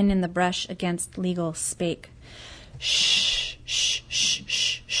to spin in the brush against legal spake. Shh, shh, shh,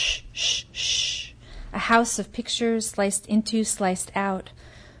 shh, shh, shh, shh. A house of pictures sliced into, sliced out.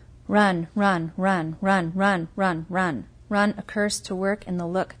 Run, run, run, run, run, run, run. Run a curse to work in the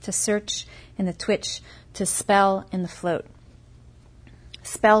look, to search in the twitch, to spell in the float.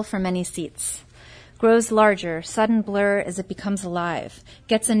 Spell for many seats. Grows larger, sudden blur as it becomes alive,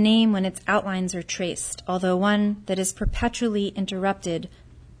 gets a name when its outlines are traced, although one that is perpetually interrupted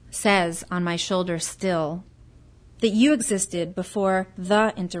says on my shoulder still that you existed before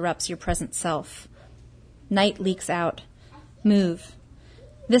the interrupts your present self. Night leaks out. Move.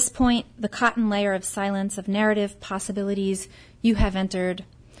 This point, the cotton layer of silence, of narrative possibilities you have entered,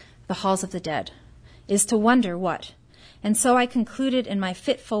 the halls of the dead, is to wonder what. And so I concluded in my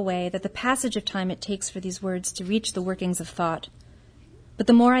fitful way that the passage of time it takes for these words to reach the workings of thought. But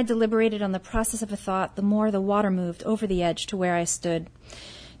the more I deliberated on the process of a thought, the more the water moved over the edge to where I stood.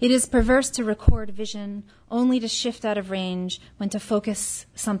 It is perverse to record vision, only to shift out of range when to focus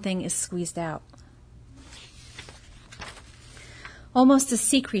something is squeezed out. Almost a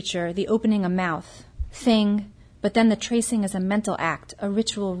sea creature, the opening a mouth. Thing, But then the tracing is a mental act, a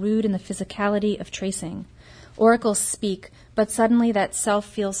ritual rude in the physicality of tracing. Oracles speak, but suddenly that self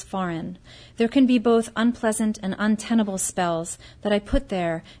feels foreign. There can be both unpleasant and untenable spells that I put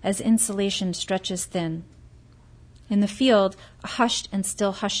there as insulation stretches thin. In the field, a hushed and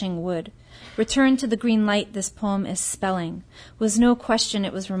still hushing wood. Return to the green light this poem is spelling. Was no question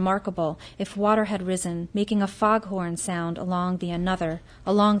it was remarkable if water had risen, making a foghorn sound along the another,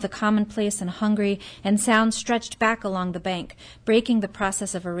 along the commonplace and hungry, and sound stretched back along the bank, breaking the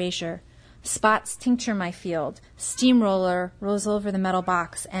process of erasure. Spots tincture my field. Steamroller rolls over the metal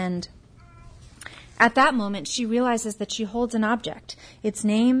box, and at that moment she realizes that she holds an object. Its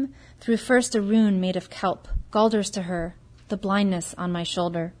name, through first a rune made of kelp, galders to her, the blindness on my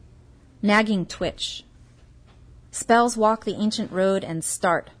shoulder. Nagging twitch. Spells walk the ancient road and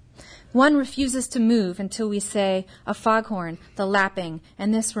start. One refuses to move until we say, a foghorn, the lapping,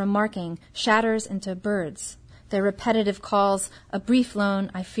 and this remarking shatters into birds. Their repetitive calls, a brief loan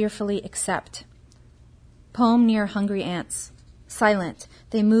I fearfully accept. Poem near hungry ants. Silent,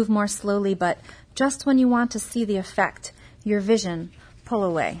 they move more slowly, but just when you want to see the effect, your vision, pull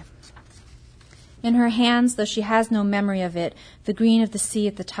away. In her hands, though she has no memory of it, the green of the sea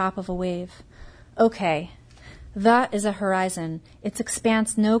at the top of a wave. Okay, the is a horizon, its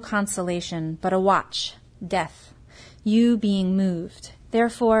expanse no consolation, but a watch, death, you being moved.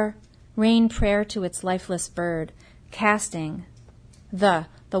 Therefore, rain prayer to its lifeless bird, casting, the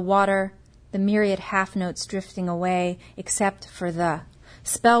water, the myriad half-notes drifting away, except for the.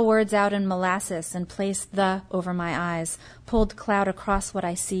 Spell words out in molasses and place the over my eyes, pulled cloud across what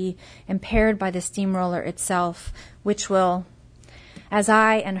I see, impaired by the steamroller itself, which will, as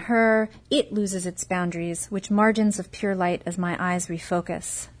I and her, it loses its boundaries, which margins of pure light as my eyes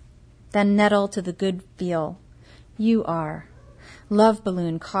refocus. Then nettle to the good feel. You are. Love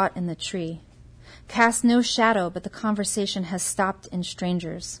balloon caught in the tree. Cast no shadow, but the conversation has stopped in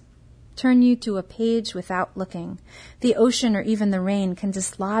strangers. Turn you to a page without looking. The ocean or even the rain can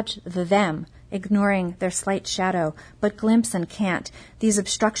dislodge the them, ignoring their slight shadow, but glimpse and can't, these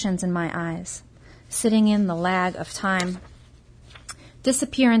obstructions in my eyes. Sitting in the lag of time.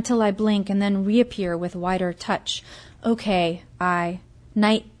 Disappear until I blink and then reappear with wider touch. Okay,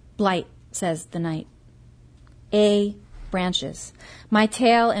 night blight, says the night. Branches. My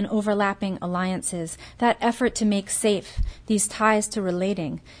tail and overlapping alliances, that effort to make safe, these ties to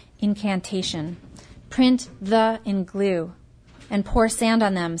relating, incantation. Print the in glue and pour sand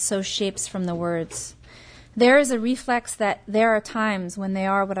on them, so shapes from the words. There is a reflex that there are times when they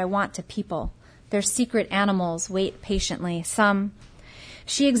are what I want to people. Their secret animals wait patiently.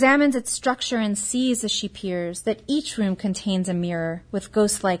 She examines its structure and sees as she peers that each room contains a mirror with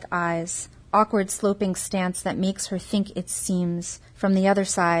ghost-like eyes, awkward sloping stance that makes her think it seems from the other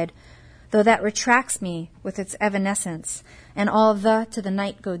side, though that retracts me with its evanescence, and all to the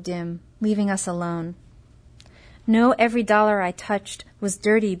night go dim, leaving us alone. No, every dollar I touched was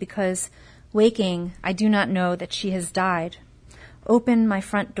dirty because, waking, I do not know that she has died. Open my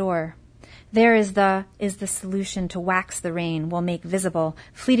front door. There is the solution to wax the rain will make visible,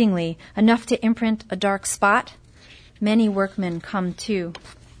 fleetingly, enough to imprint a dark spot. Many workmen come too.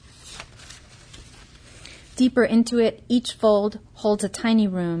 Deeper into it, each fold holds a tiny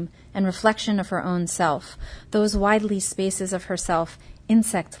room and reflection of her own self, those widely spaces of herself,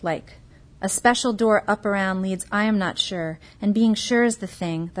 insect-like. A special door up around leads I am not sure, and being sure is the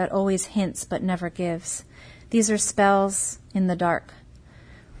thing that always hints but never gives. These are spells in the dark.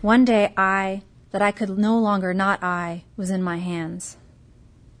 One day that I could no longer not I, was in my hands.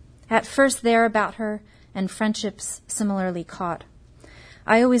 At first there about her, and friendships similarly caught.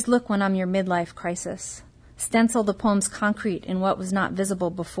 I always look when I'm your midlife crisis. Stencil the poem's concrete in what was not visible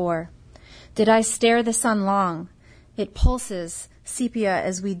before. Did I stare the sun long? It pulses, sepia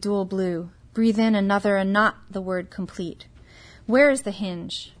as we dual blue. Breathe in another and not the word complete. Where is the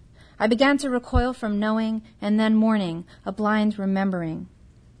hinge? I began to recoil from knowing and then mourning, a blind remembering.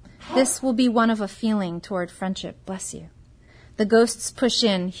 This will be one of a feeling toward friendship, bless you. The ghosts push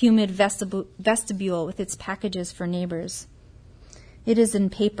in, humid vestibule with its packages for neighbors. It is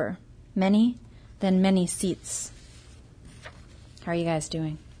in paper, many, then many seats. How are you guys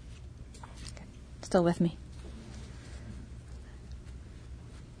doing? Okay. Still with me?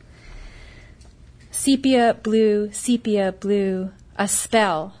 Sepia blue, a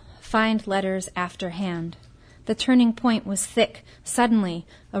spell, find letters after hand. The turning point was thick, suddenly,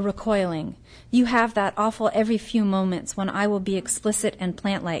 a recoiling. You have that awful every few moments when I will be explicit and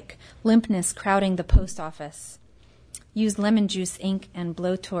plant-like, limpness crowding the post office. Use lemon juice, ink, and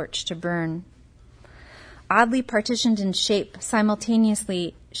blowtorch to burn. Oddly partitioned in shape,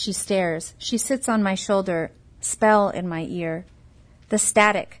 simultaneously she stares. She sits on my shoulder, spell in my ear. The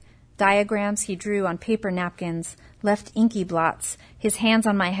static, diagrams he drew on paper napkins, left inky blots, his hands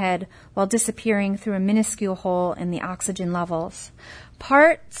on my head while disappearing through a minuscule hole in the oxygen levels.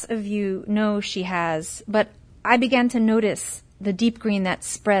 Parts of you know she has, but I began to notice the deep green that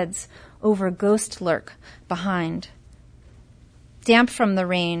spreads over ghost lurk behind. Damp from the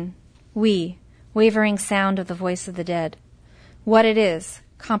rain, wavering sound of the voice of the dead. What it is,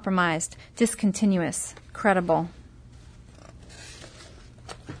 compromised, discontinuous, credible.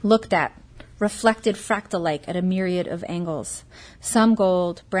 Looked at, reflected fractal-like at a myriad of angles. Some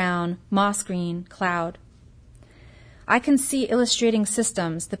gold, brown, moss green, cloud. I can see illustrating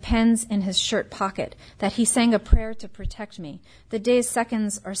systems, the pens in his shirt pocket, that he sang a prayer to protect me. The day's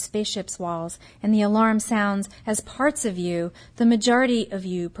seconds are spaceships' walls, and the alarm sounds as parts of you, the majority of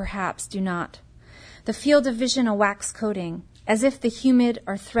you perhaps do not. The field of vision a wax coating, as if the humid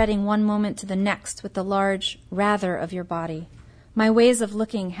are threading one moment to the next with the large rather of your body. My ways of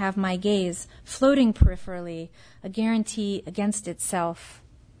looking have my gaze floating peripherally, a guarantee against itself.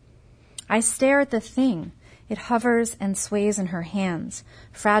 I stare at the thing. It hovers and sways in her hands,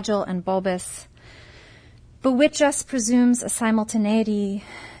 fragile and bulbous. Bewitch us presumes a simultaneity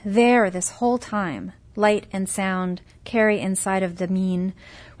there this whole time. Light and sound carry inside of the mean.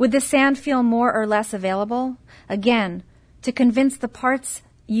 Would the sand feel more or less available? Again, to convince the parts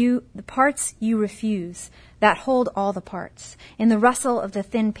you refuse, that hold all the parts. In the rustle of the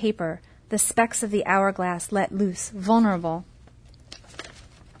thin paper, the specks of the hourglass let loose, vulnerable.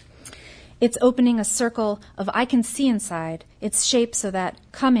 It's opening a circle of I can see inside, its shape so that,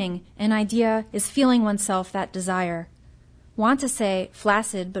 coming, an idea is feeling oneself that desire. Want to say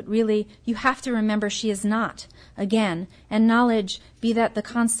flaccid, but really you have to remember she is not, again, and knowledge be that the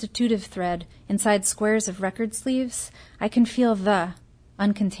constitutive thread inside squares of record sleeves. I can feel the,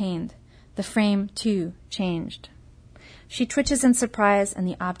 uncontained, the frame, too, changed. She twitches in surprise and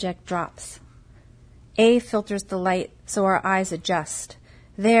the object drops. A filters the light so our eyes adjust.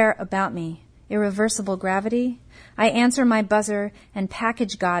 There, about me, irreversible gravity. I answer my buzzer, and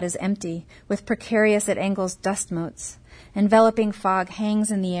package God is empty, with precarious at angles dust motes. Enveloping fog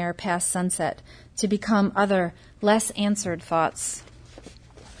hangs in the air past sunset, to become other, less answered thoughts.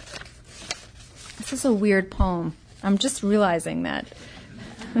 This is a weird poem. I'm just realizing that.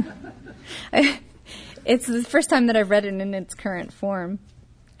 It's the first time that I've read it in its current form.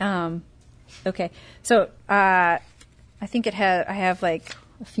 Okay, so I think I have like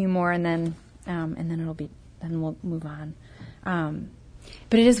a few more, and then we'll move on.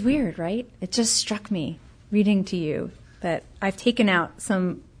 But it is weird, right? It just struck me reading to you that I've taken out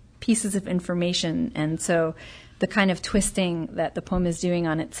some pieces of information, and so the kind of twisting that the poem is doing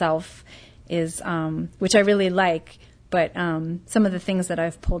on itself is, which I really like. But some of the things that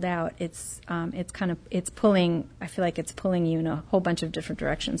I've pulled out, it's pulling. I feel like it's pulling you in a whole bunch of different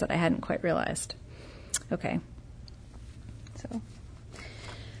directions that I hadn't quite realized. Okay. So,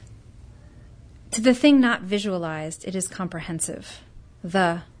 to the thing not visualized, it is comprehensive.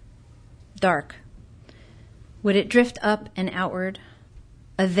 The dark. Would it drift up and outward?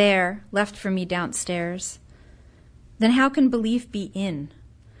 A there left for me downstairs. Then how can belief be in?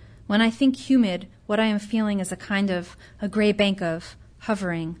 When I think humid, what I am feeling is a kind of a gray bank of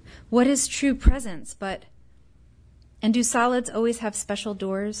hovering. What is true presence but... And do solids always have special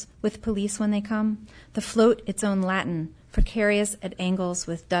doors with police when they come? The float its own Latin, precarious at angles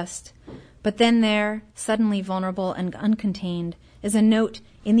with dust. But then there, suddenly vulnerable and uncontained, is a note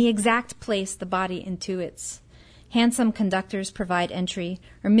in the exact place the body intuits. Handsome conductors provide entry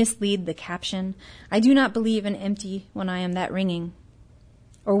or mislead the caption. I do not believe in empty when I am that ringing.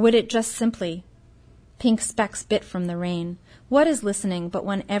 Or would it just simply, pink specks bit from the rain? What is listening but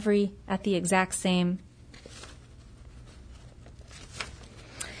when every at the exact same?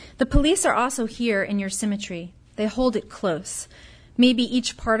 The police are also here in your symmetry. They hold it close. Maybe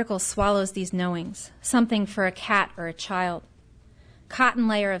each particle swallows these knowings, something for a cat or a child. Cotton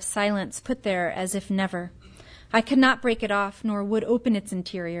layer of silence put there as if never. I could not break it off, nor would open its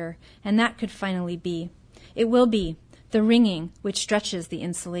interior, and that could finally be. It will be the ringing which stretches the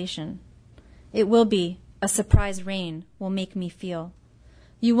insulation. It will be a surprise rain will make me feel.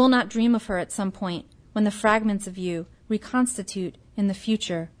 You will not dream of her at some point when the fragments of you reconstitute in the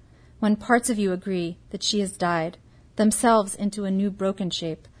future, when parts of you agree that she has died, themselves into a new broken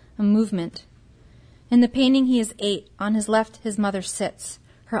shape, a movement. In the painting he is 8, on his left his mother sits.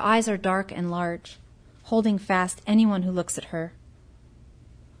 Her eyes are dark and large, holding fast anyone who looks at her.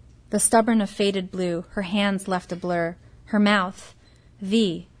 The stubborn of faded blue, her hands left a blur, her mouth,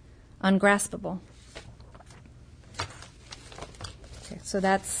 ungraspable. Okay, So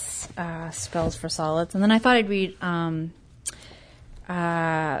that's spells for solids. And then I thought I'd read some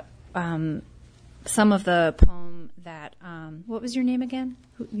of the poem that, what was your name again?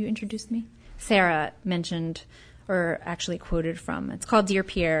 Who you introduced me? Sarah mentioned, or actually quoted from. It's called Dear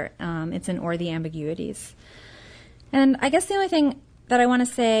Pierre. It's in Or the Ambiguities. And I guess the only thing that I want to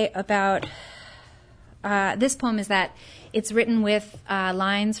say about this poem is that it's written with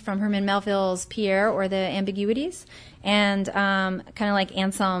lines from Herman Melville's Pierre, or the Ambiguities, and kind of like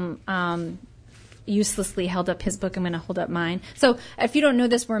Anselm uselessly held up his book, I'm going to hold up mine. So if you don't know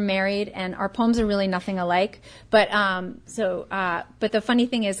this, we're married, and our poems are really nothing alike. But but the funny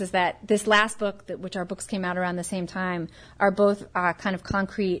thing is that this last book, which our books came out around the same time, are both kind of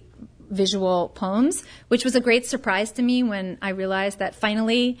concrete visual poems, which was a great surprise to me when I realized that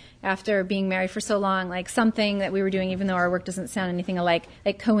finally, after being married for so long, like something that we were doing, even though our work doesn't sound anything alike,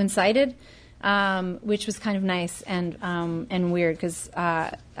 like coincided, which was kind of nice and weird because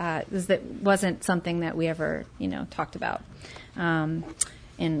that wasn't something that we ever talked about. But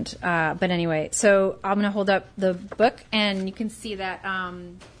anyway, so I'm going to hold up the book, and you can see that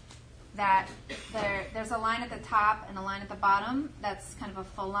there's a line at the top and a line at the bottom that's kind of a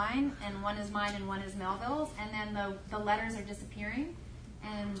full line, and one is mine and one is Melville's, and then the letters are disappearing,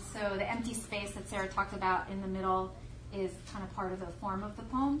 and so the empty space that Sarah talked about in the middle is kind of part of the form of the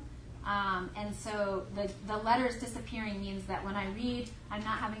poem. And so the letters disappearing means that when I read, I'm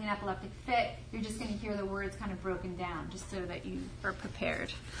not having an epileptic fit. You're just going to hear the words kind of broken down, just so that you are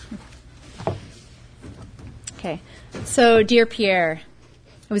prepared. Okay. So, Dear Pierre,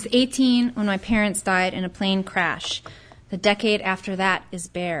 I was 18 when my parents died in a plane crash. The decade after that is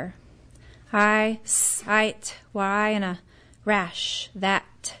bare. I sight why in a rash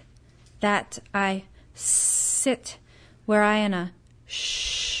that I sit where I in a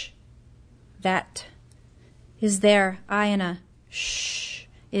shh. That is there, I in a shh,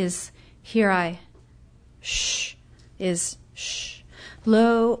 is here I, shh, is shh.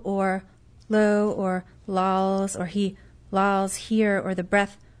 Low or lolls, or he lolls here, or the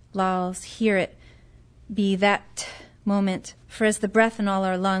breath lolls, hear it, be that moment. For as the breath in all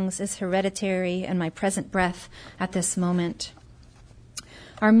our lungs is hereditary, and my present breath at this moment.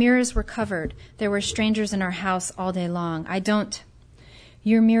 Our mirrors were covered. There were strangers in our house all day long.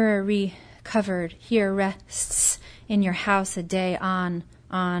 Your mirror covered here rests in your house a day on.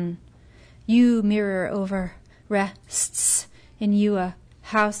 You mirror over rests in you a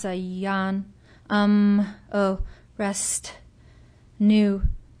house a yon. Rest. New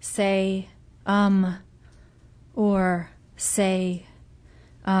say or say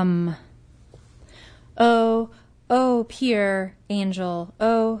Oh, pure angel,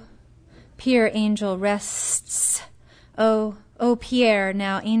 rests. Oh, Pierre,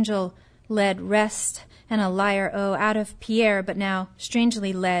 now angel led rest, and a lyre, out of Pierre, but now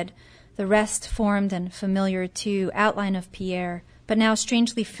strangely led, the rest formed and familiar too, outline of Pierre, but now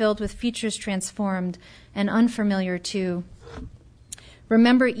strangely filled with features transformed and unfamiliar too.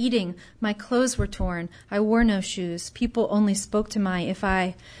 Remember eating, my clothes were torn, I wore no shoes, people only spoke to my if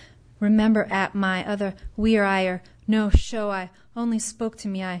I remember at my other weir eye or no show, I only spoke to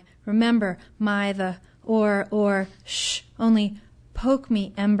me, I remember my the or shh, only poke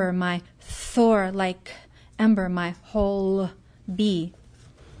me ember, my Thor like ember, my whole be.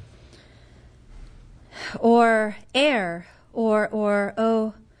 Or air,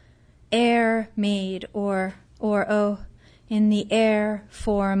 or air made, or in the air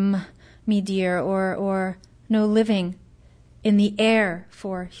form me dear, or no living in the air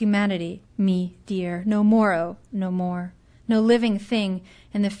for humanity me dear, no more, no more. No living thing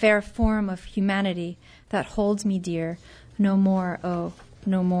in the fair form of humanity that holds me dear, no more,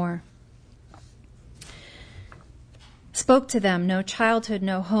 no more. Spoke to them, no childhood,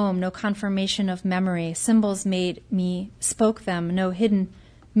 no home, no confirmation of memory. Symbols made me, spoke them, no hidden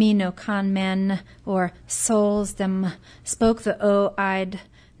me, no con men or souls them. Spoke the I'd,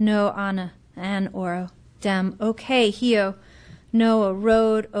 no an or dem. Okay, he no a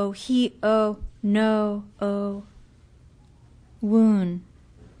road, he no wound,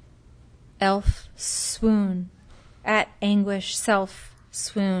 elf swoon, at anguish self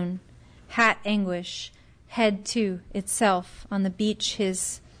swoon, hat anguish, head to itself, on the beach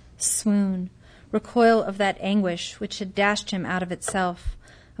his swoon, recoil of that anguish which had dashed him out of itself,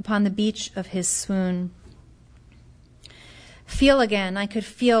 upon the beach of his swoon. Feel again, I could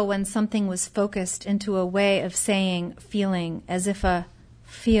feel when something was focused into a way of saying feeling, as if a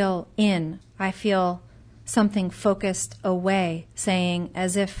feel in, I feel something focused away, saying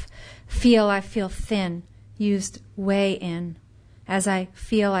as if feel, I feel thin, used way in, I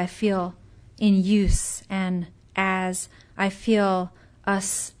feel in use, and as I feel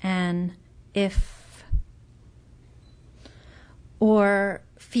us an if. Or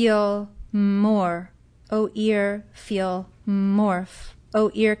feel more, o ear feel morph, o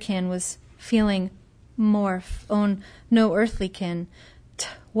earkin was feeling morph, own no earthly kin,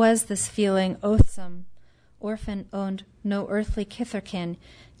 was this feeling oathsome, orphan owned no earthly kitherkin,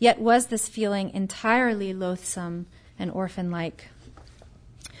 yet was this feeling entirely loathsome and orphan-like.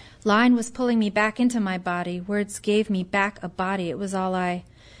 Line was pulling me back into my body, words gave me back a body, it was all I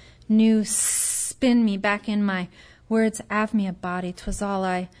knew, spin me back in my words, ave me a body, 'twas all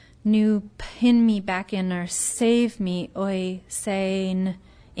I knew, pin me back in or save me, oi, sane,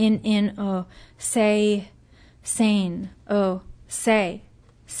 in, oh, say, sane, oh, say.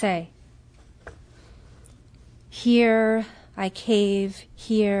 Here I cave,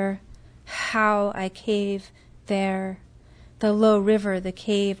 here, how I cave, there. The low river, the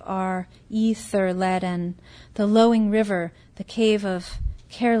cave are ether led, and the lowing river, the cave of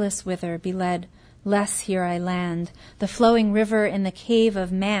careless wither, be led, less here I land. The flowing river in the cave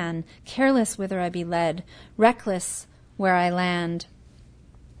of man, careless whither I be led, reckless where I land.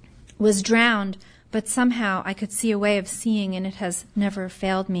 Was drowned, but somehow I could see a way of seeing, and it has never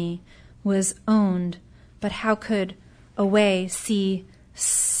failed me. Was owned, but how could a way see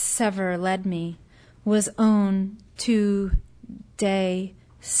sever led me? Was owned to day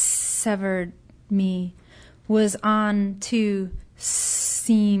severed me. Was on to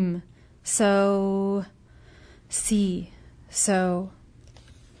seem so see so.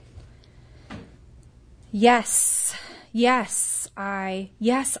 Yes, I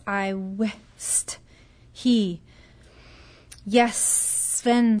wist he. Yes,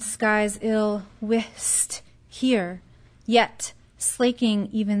 Sven skies ill wist here. Yet slaking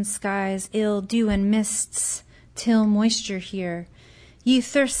even skies ill dew and mists till moisture here. Ye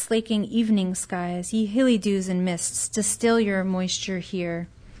thirst slaking evening skies, ye hilly dews and mists, distill your moisture here.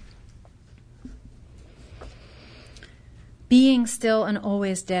 Being still and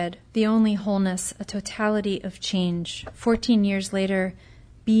always dead, the only wholeness, a totality of change. 14 years later,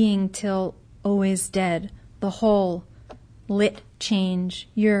 being till always dead, the whole lit change.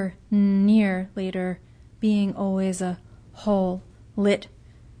 You're near later, being always a whole lit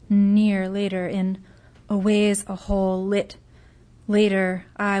near later, in a ways a whole lit later.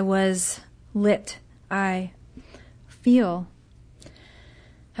 I was lit. I feel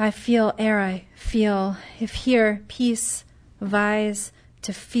ere I feel. If here peace vies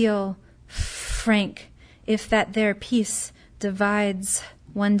to feel frank, if that there peace divides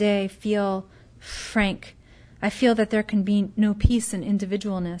one day, feel frank. I feel that there can be no peace in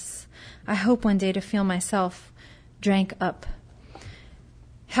individualness. I hope one day to feel myself drank up.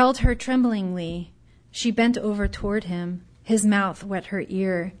 Held her tremblingly. She bent over toward him. His mouth wet her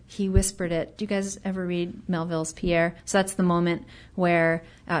ear. He whispered it. Do you guys ever read Melville's Pierre? So that's the moment where,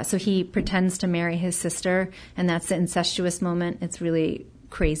 so he pretends to marry his sister, and that's the incestuous moment. It's really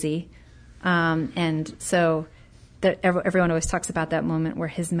crazy. And so everyone always talks about that moment where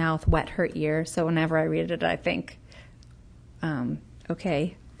his mouth wet her ear. So whenever I read it, I think,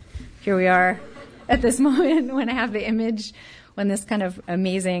 okay, here we are at this moment when I have the image, when this kind of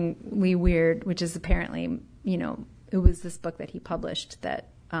amazingly weird, which is apparently, it was this book that he published that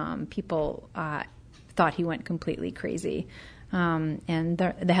people thought he went completely crazy. And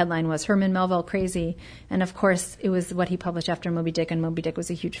the headline was Herman Melville Crazy. And of course, it was what he published after Moby Dick, and Moby Dick was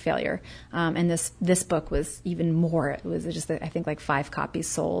a huge failure. And this book was even more. It was just, I think, like 5 copies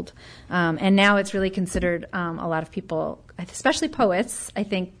sold. And now it's really considered, a lot of people, especially poets, I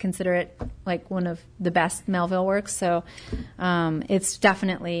think, consider it like one of the best Melville works. So it's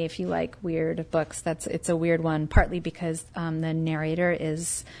definitely, if you like weird books, it's a weird one, partly because the narrator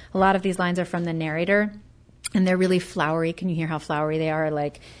is, a lot of these lines are from the narrator. And they're really flowery. Can you hear how flowery they are?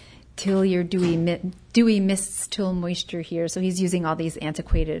 Like, till your dewy mists till moisture here. So he's using all these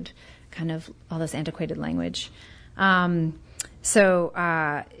antiquated, all this antiquated language.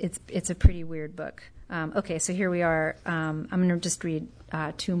 So it's a pretty weird book. Okay, so here we are. I'm going to just read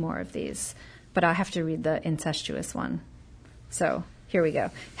 2 more of these, but I'll have to read the incestuous one. So here we go.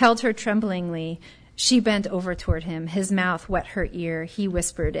 Held her tremblingly. She bent over toward him. His mouth wet her ear. He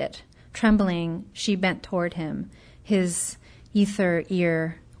whispered it. Trembling, she bent toward him. His ether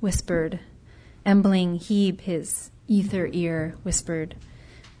ear whispered. Embling heeb his ether ear whispered.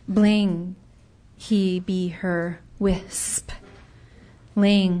 Bling he be her wisp.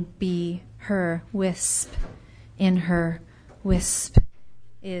 Ling be her wisp. In her wisp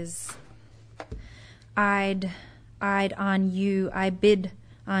is I'd on you, I bid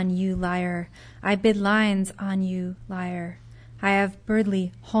on you, liar. I bid lines on you, liar. I have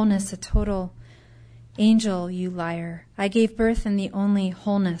birdly wholeness, a total Angel, you liar, I gave birth and the only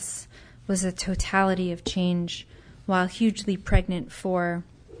wholeness was a totality of change, while hugely pregnant for...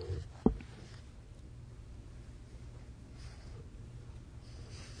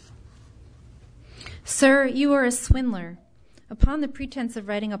 Sir, you are a swindler. Upon the pretense of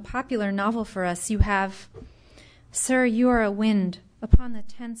writing a popular novel for us, you have... Sir, you are a wind. Upon the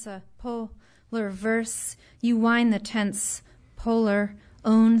tense a polar verse, you wind the tense polar,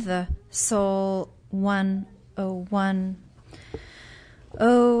 own the soul 101.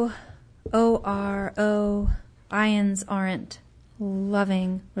 O-R-O, ions aren't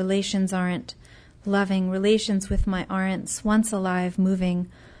loving, relations aren't loving, relations with my aren'ts, once alive,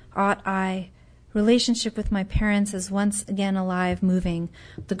 moving, ought I... Relationship with my parents is once again alive, moving.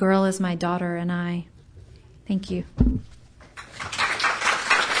 The girl is my daughter and I. Thank you.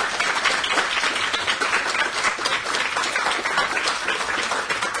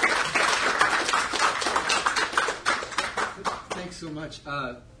 Thanks so much.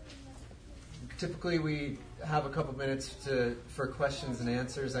 Typically we have a couple minutes for questions and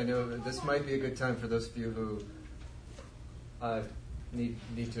answers. I know this might be a good time for those of you who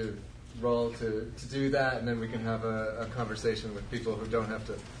need to roll to do that, and then we can have a conversation with people who don't have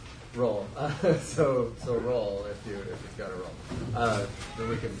to roll. So roll if you've got to roll. Then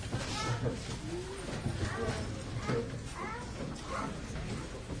we can.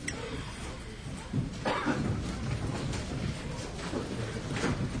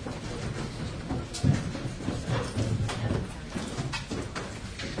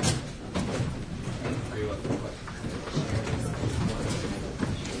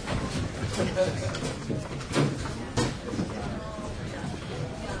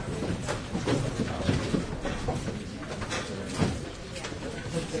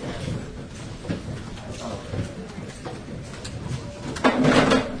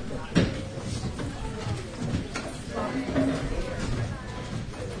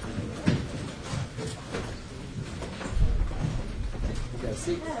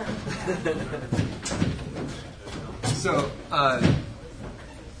 So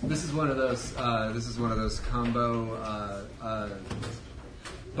this is one of those combo.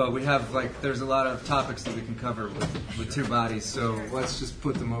 But we have there's a lot of topics that we can cover with two bodies. So let's just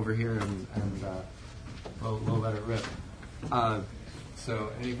put them over here and we'll let it rip.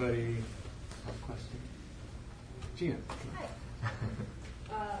 So anybody have a question? Gina.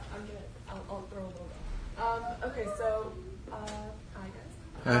 Hi. I'll throw a little bit. Okay, so hi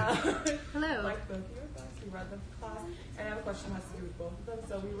guys. Hello. Like both of you of us, we read the class, and I have a question that has to do with both of them.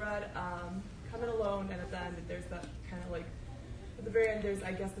 So we read Come It Alone, and at the end there's that kind of at the very end there's,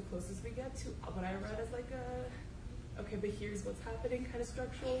 I guess, the closest we get to what I read as okay, but here's what's happening kind of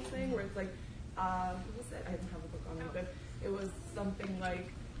structural thing, where it's what was it? I didn't have a book on me, but it was something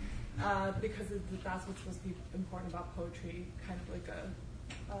because that's what's supposed to be important about poetry, kind of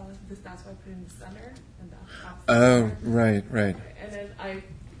that's why I put it in the center, and that's right. And then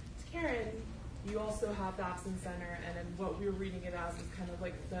Karen, you also have the absent center, and then what we were reading it as is kind of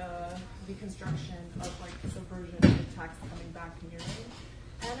the deconstruction of subversion of the text coming back to mirroring.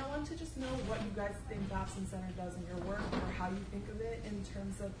 And I want to just know what you guys think the absent center does in your work, or how you think of it in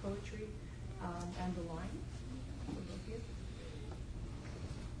terms of poetry and the line. For both of you.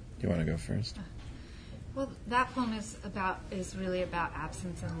 You want to go first? Well, that poem is really about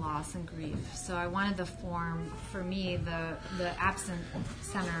absence and loss and grief. So I wanted the form, for me, the absent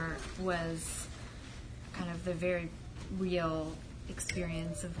center was kind of the very real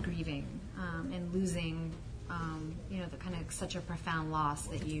experience of grieving and losing, the kind of such a profound loss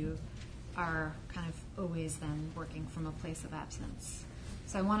that you are kind of always then working from a place of absence.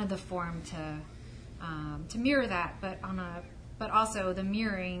 So I wanted the form to mirror that, but also the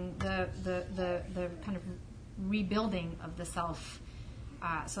mirroring, the kind of rebuilding of the self.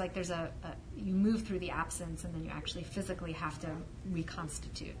 So there's you move through the absence, and then you actually physically have to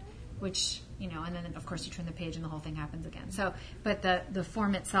reconstitute, which, and then of course you turn the page and the whole thing happens again. So, but the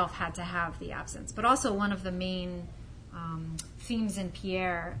form itself had to have the absence. But also one of the main themes in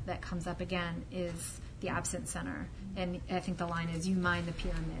Pierre that comes up again is the absent center. And I think the line is, you mind the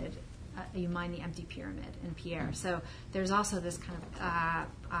pyramid, you mind the empty pyramid in Pierre. So there's also this kind of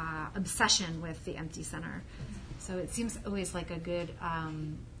obsession with the empty center. So it seems always like a good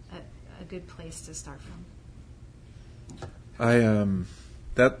place to start from.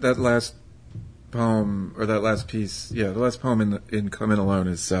 That last poem, or that last piece, the last poem in Come In Alone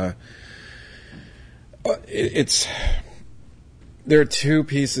is there are two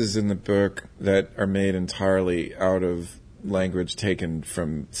pieces in the book that are made entirely out of language taken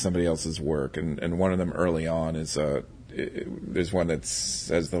from somebody else's work, and one of them early on is there's one that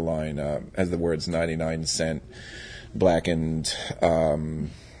says the line, has the words 99-cent blackened.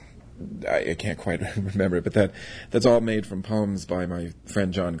 I can't quite remember it, but that's all made from poems by my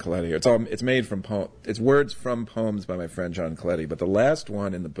friend John Coletti. It's words from poems by my friend John Coletti. But the last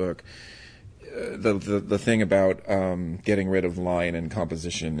one in the book, the thing about getting rid of line and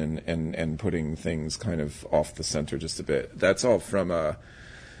composition and putting things kind of off the center just a bit, that's all from an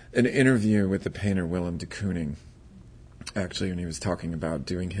interview with the painter Willem de Kooning, actually, when he was talking about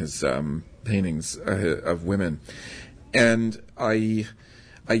doing his paintings of women. And I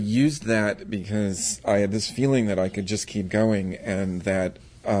used that because I had this feeling that I could just keep going, and that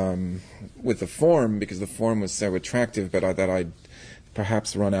with the form, because the form was so attractive, but that I'd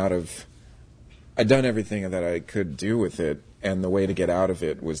perhaps run out of... I'd done everything that I could do with it, and the way to get out of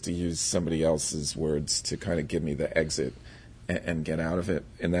it was to use somebody else's words to kind of give me the exit and get out of it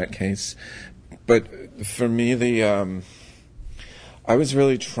in that case. But for me, I was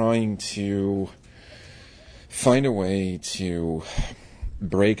really trying to find a way to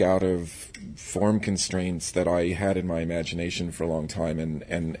break out of form constraints that I had in my imagination for a long time,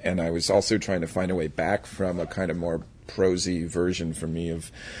 and I was also trying to find a way back from a kind of more prosy version for me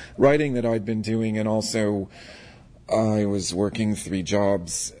of writing that I'd been doing. And also I was working 3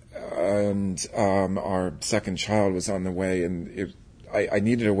 jobs, and our second child was on the way, and I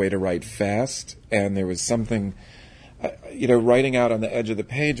needed a way to write fast, and there was something... writing out on the edge of the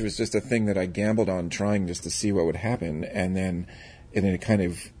page was just a thing that I gambled on, trying just to see what would happen, and then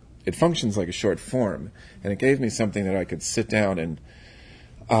it functions like a short form, and it gave me something that I could sit down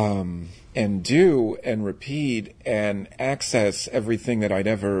and do and repeat and access everything that I'd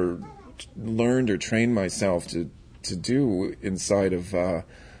ever learned or trained myself to do inside of a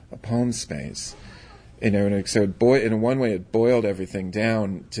poem space. And so in one way it boiled everything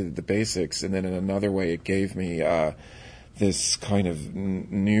down to the basics, and then in another way it gave me this kind of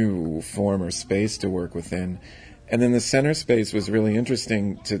new form or space to work within. And then the center space was really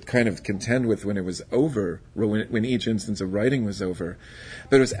interesting to kind of contend with when it was over, when each instance of writing was over.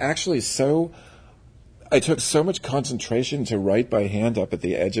 But it was actually I took so much concentration to write by hand up at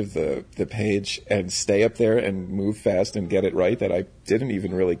the edge of the page and stay up there and move fast and get it right that I didn't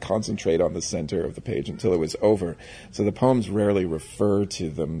even really concentrate on the center of the page until it was over. So the poems rarely refer to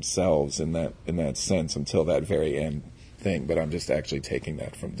themselves in that sense until that very end thing. But I'm just actually taking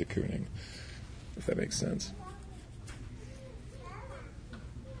that from de Kooning, if that makes sense.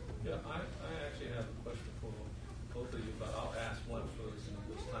 Yeah, I actually have a question for both of you, but I'll ask one first, and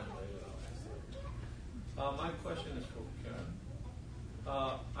this time later I'll ask that. My question is for Karen.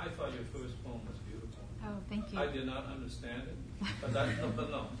 I thought your first poem was beautiful. Oh, thank you. I did not understand it, but I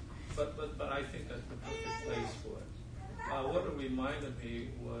think that's the perfect place for it. What it reminded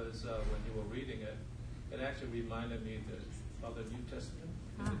me was when you were reading it, it actually reminded me of the New Testament.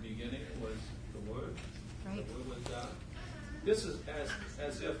 In the beginning was the Word. Right. The Word was God. This is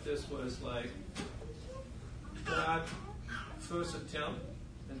as if this was like God's first attempt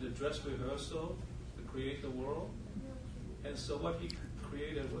in the dress rehearsal to create the world. And so what he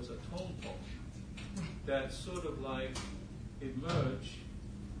created was a tone poem that sort of like emerge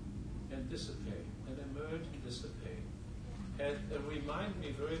and dissipate, and emerge and dissipate. And it reminded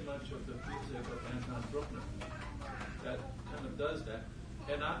me very much of the music of Anton Bruckner that kind of does that.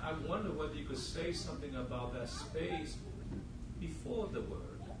 And I wonder whether you could say something about that space before the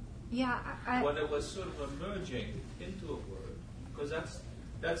word. Yeah, when it was sort of emerging into a word, because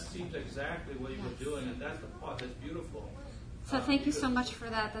that seems exactly what you were doing, and that's the part that's beautiful. So thank you so much for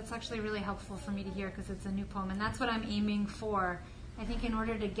that. That's actually really helpful for me to hear because it's a new poem, and that's what I'm aiming for. I think in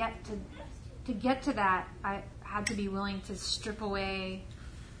order to get to that, I had to be willing to strip away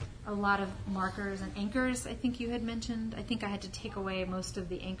a lot of markers and anchors. I think you had mentioned. I think I had to take away most of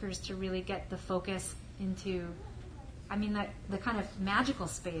the anchors to really get the focus into. I mean, the kind of magical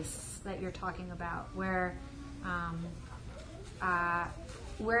space that you're talking about, where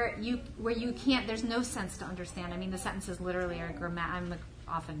you can't. There's no sense to understand. I mean, the sentences literally are I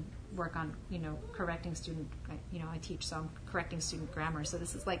often work on correcting student. I teach, so I'm correcting student grammar. So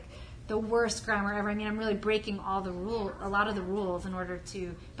this is like the worst grammar ever. I mean, I'm really breaking a lot of the rules in order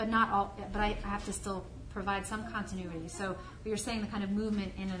to, but not all. But I have to still provide some continuity. So what you're saying, the kind of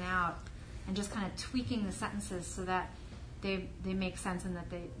movement in and out, and just kind of tweaking the sentences so that they make sense and that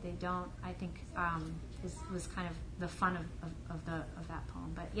they don't, I think was kind of the fun of that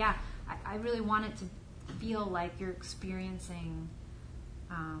poem. But yeah, I really want it to feel like you're experiencing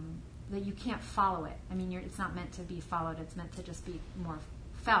that you can't follow it. I mean, it's not meant to be followed. It's meant to just be more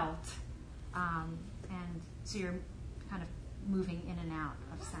felt, and so you're kind of moving in and out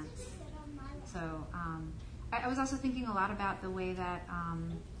of sense. So I was also thinking a lot about the way that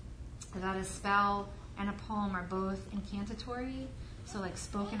that a spell and a poem are both incantatory, so like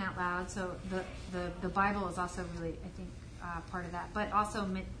spoken out loud. So the Bible is also really, I think, part of that, but also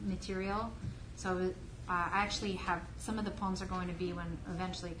material. So I actually have some of the poems are going to be, when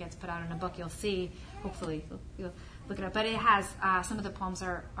eventually it gets put out in a book, you'll see, hopefully you'll look it up, but it has some of the poems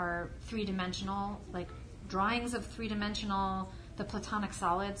are three-dimensional, like drawings of three-dimensional, the Platonic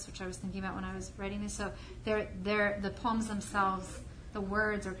solids, which I was thinking about when I was writing this. So they're the poems themselves, the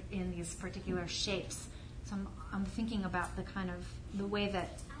words are in these particular shapes. So I'm thinking about the kind of the way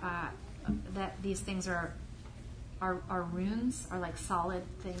that that these things are runes, are like solid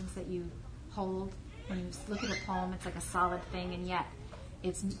things that you hold. When you look at a poem, it's like a solid thing, and yet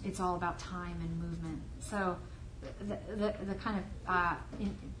it's all about time and movement. So the kind of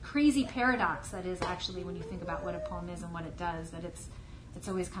crazy paradox that is actually when you think about what a poem is and what it does, that it's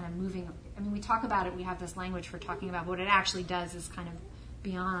always kind of moving. I mean, we talk about it, we have this language for talking about, but what it actually does is kind of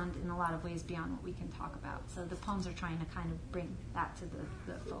beyond, in a lot of ways, beyond what we can talk about. So the poems are trying to kind of bring that to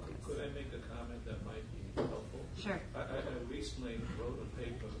the focus. Could I make a comment that might be helpful? Sure. I recently wrote a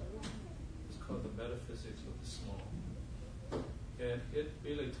paper. It's called The Metaphysics of the Small. And it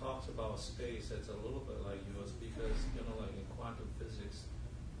really talks about space that's a little bit like yours because, like in quantum physics,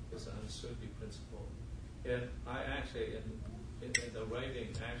 it's an uncertainty principle. And I actually, in the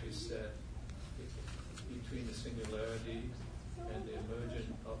writing, actually said between the singularity and the emergence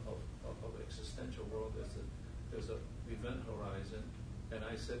of existential world, there's a event horizon. And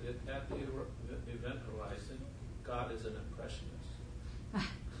I said that at the event horizon, God is an impressionist.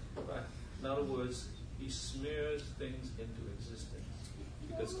 Right? In other words, he smears things into existence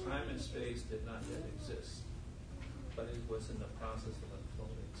because time and space did not yet exist, but it was in the process of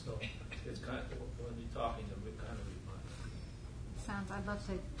unfolding. So it's kind of, when you're talking, it kind of reminds me. I'd love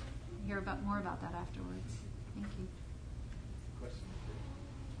to hear more about that afterwards. Thank you. Question?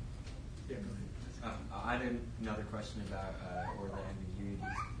 Yeah, go ahead. I had another question about or the ambiguities.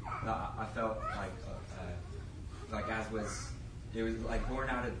 I felt like as was it was like born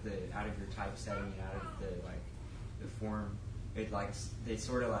out of your typesetting and out of the form. It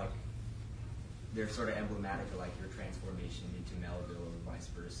they're sort of emblematic of like your transformation into Melville or vice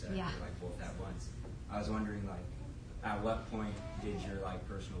versa, Yeah. or like both at once. I was wondering at what point did your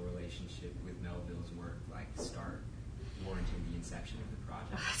personal relationship with Melville's work start warranting the inception of the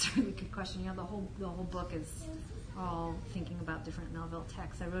project? That's a really good question. The whole book is all thinking about different Melville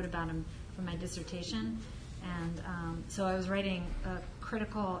texts. I wrote about him for my dissertation, and so I was writing a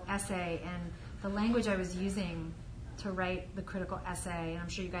critical essay, and the language I was using to write the critical essay, and I'm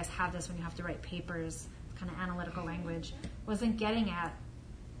sure you guys have this when you have to write papers, kind of analytical language, wasn't getting at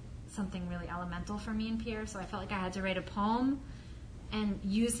something really elemental for me and Pierre, so I felt like I had to write a poem and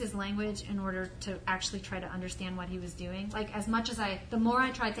use his language in order to actually try to understand what he was doing. The more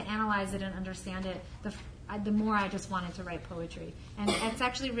I tried to analyze it and understand it, the more I just wanted to write poetry. And it's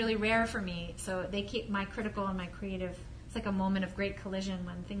actually really rare for me, so they keep my critical and my creative, it's like a moment of great collision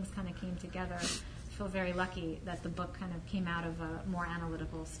when things kind of came together. I feel very lucky that the book kind of came out of a more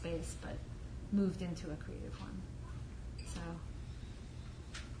analytical space, but moved into a creative one. So.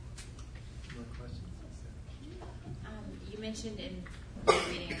 More questions? You mentioned in the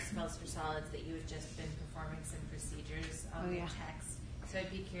reading of Spells for Solids that you had just been performing some procedures on the text. So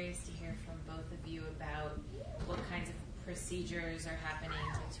I'd be curious to hear from both of you about what kinds of procedures are happening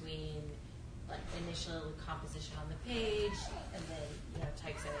between initial composition on the page and then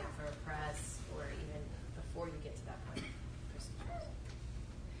typesetting for a press, or even before you get to that point. Procedures.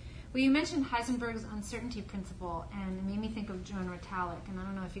 Well, you mentioned Heisenberg's uncertainty principle, and it made me think of Joan Rotalick. And I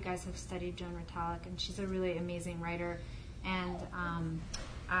don't know if you guys have studied Joan Rotalick, and she's a really amazing writer. And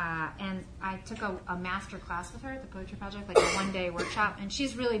I took a master class with her at the Poetry Project, like a one-day workshop. And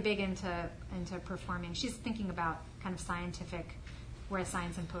she's really big into performing. She's thinking about kind of scientific, where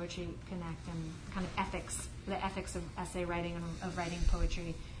science and poetry connect, and kind of ethics, the ethics of essay writing and of writing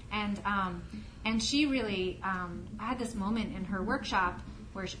poetry. And she really, I had this moment in her workshop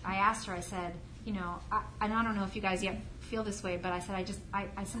where I asked her, I said, and I don't know if you guys yet feel this way, but I said,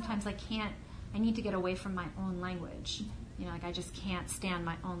 I sometimes can't, I need to get away from my own language. I just can't stand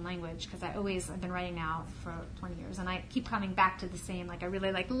my own language because I've been writing now for 20 years, and I keep coming back to the same, I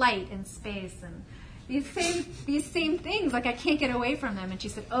really like light and space and these same things, I can't get away from them. And she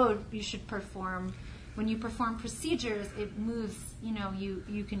said, you should perform, when you perform procedures, it moves,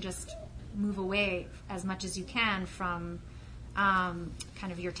 you can just move away as much as you can from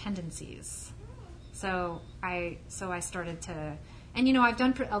kind of your tendencies. So I started to, and I've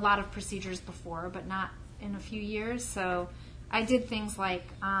done a lot of procedures before, but not in a few years. So I did things like,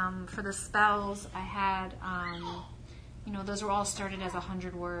 for the spells, I had, those were all started as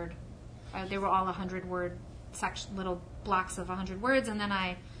 100-word. They were all 100-word little blocks of 100 words, and then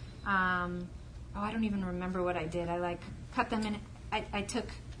I don't even remember what I did. I cut them in. I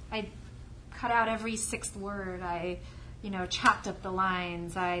cut out every sixth word. I chopped up the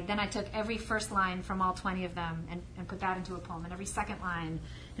lines. Then I took every first line from all 20 of them and put that into a poem, and every second line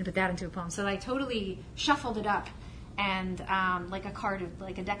and put that into a poem. So I totally shuffled it up, and like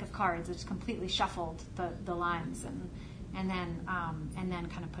a deck of cards, I just completely shuffled the lines and then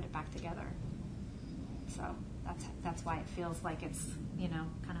kind of put it back together. So that's why it feels like it's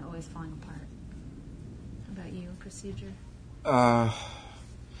kind of always falling apart. How about you, procedure? Well,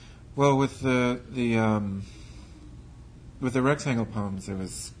 with the rectangle poems, it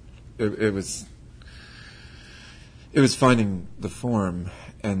was finding the form,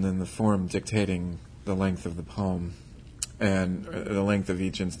 and then the form dictating the length of the poem and the length of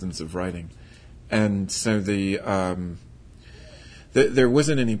each instance of writing, and so there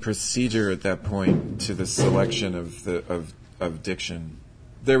wasn't any procedure at that point to the selection of diction.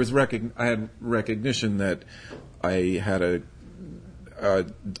 There was I had recognition that I had a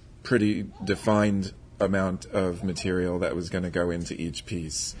pretty defined amount of material that was going to go into each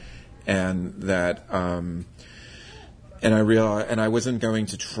piece, and that and I realized, and I wasn't going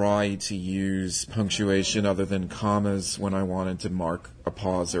to try to use punctuation other than commas when I wanted to mark a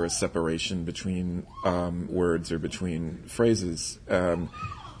pause or a separation between words or between phrases, and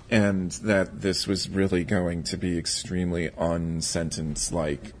that this was really going to be extremely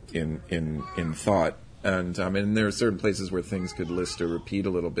unsentence-like in thought, and there are certain places where things could list or repeat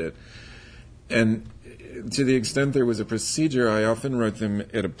a little bit, and to the extent there was a procedure, I often wrote them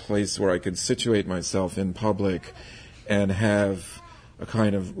at a place where I could situate myself in public and have a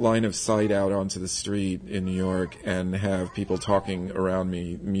kind of line of sight out onto the street in New York and have people talking around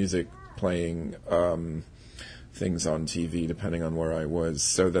me, music playing, things on TV, depending on where I was,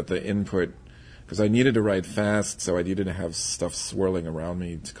 so that the input, because I needed to write fast, so I needed to have stuff swirling around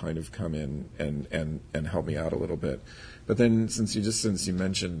me to kind of come in and help me out a little bit. But then since you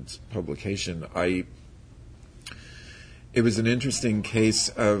mentioned publication, it was an interesting case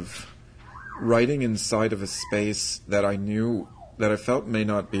of writing inside of a space that I felt may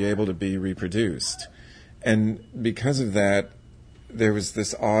not be able to be reproduced. And because of that, there was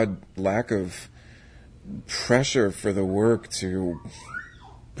this odd lack of pressure for the work to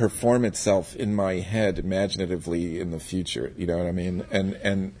perform itself in my head imaginatively in the future. You know what I mean?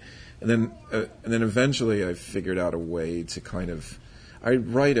 And then eventually I figured out a way to kind of, I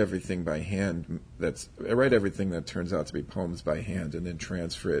write everything by hand. I write everything that turns out to be poems by hand, and then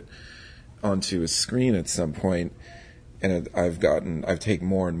transfer it onto a screen at some point. And I've taken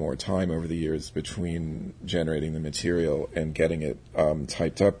more and more time over the years between generating the material and getting it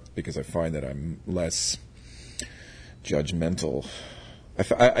typed up, because I find that I'm less judgmental.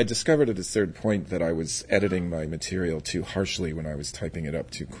 I discovered at a certain point that I was editing my material too harshly when I was typing it up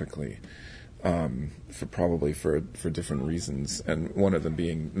too quickly, for different reasons, and one of them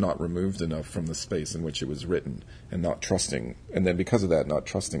being not removed enough from the space in which it was written, and not trusting, and then because of that, not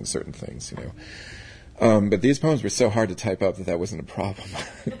trusting certain things, But these poems were so hard to type up that wasn't a problem.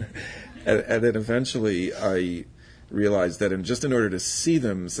 and then eventually I realized that in order to see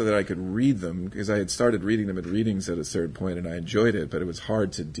them so that I could read them, because I had started reading them at readings at a certain point and I enjoyed it, but it was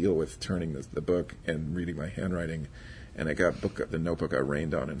hard to deal with turning the book and reading my handwriting, and the notebook got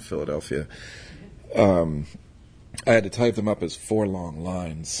rained on in Philadelphia. I had to type them up as 4 long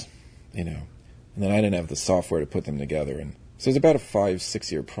lines, and then I didn't have the software to put them together, and so it was about a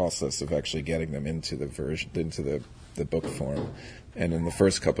 5-6 year process of actually getting them into the book form. And in the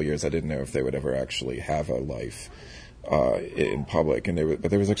first couple of years, I didn't know if they would ever actually have a life in public.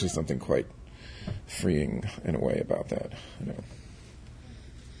 But there was actually something quite freeing in a way about that. So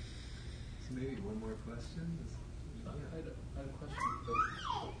maybe one more question. I had a question.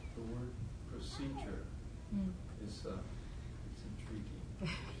 The word procedure is it's intriguing.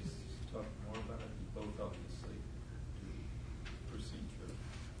 Just talk more about it. You both obviously do procedure.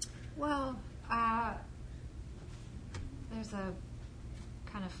 Well, there's a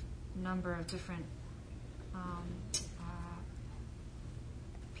kind of number of different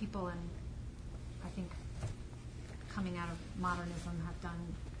people, and I think coming out of modernism have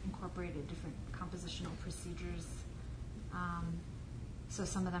incorporated different compositional procedures. So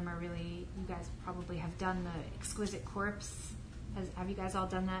some of them are really, you guys probably have done the exquisite corpse. Have you guys all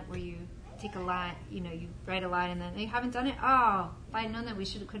done that, where you take a line, you write a line and then, you haven't done it? Oh, if I had known that, we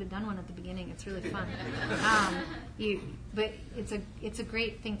could have done one at the beginning. It's really fun. But it's a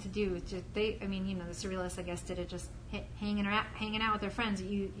great thing to do. The surrealists, I guess, did it just hanging out with their friends.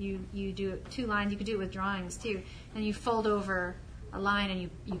 You do 2 lines. You could do it with drawings too, and you fold over a line and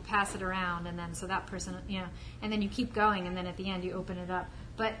you pass it around, and then so that person, and then you keep going, and then at the end you open it up.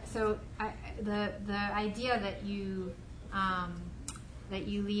 But so the idea that you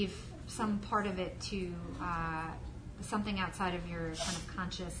leave some part of it to something outside of your kind of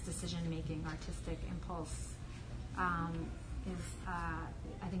conscious decision-making, artistic impulse is,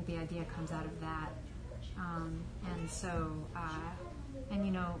 I think the idea comes out of that. And so,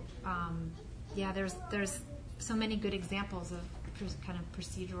 there's so many good examples of kind of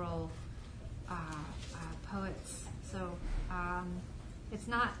procedural poets. So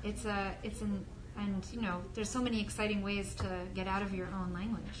there's so many exciting ways to get out of your own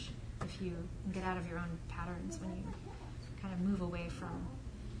language if you get out of your own patterns when you kind of move away from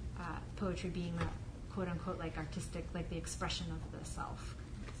poetry being that quote unquote like artistic, like the expression of the self.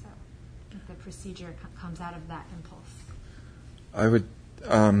 So I think the procedure comes out of that impulse. I would,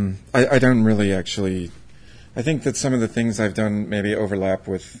 I don't really actually, I think that some of the things I've done maybe overlap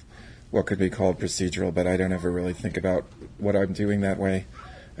with what could be called procedural, but I don't ever really think about what I'm doing that way.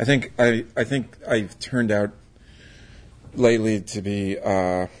 I think I've turned out lately to be,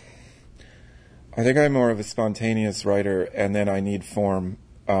 I think I'm more of a spontaneous writer, and then I need form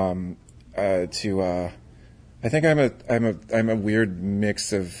I think I'm a weird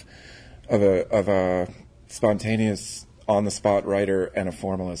mix of a spontaneous on the spot writer and a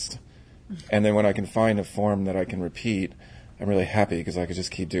formalist. And then when I can find a form that I can repeat, I'm really happy because I could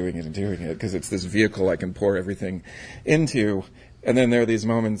just keep doing it because it's this vehicle I can pour everything into. And then there are these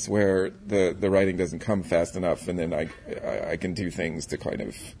moments where the writing doesn't come fast enough, and then I can do things to kind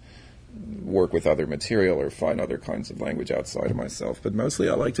of work with other material or find other kinds of language outside of myself. But mostly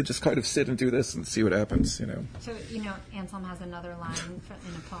I like to just kind of sit and do this and see what happens, So, Anselm has another line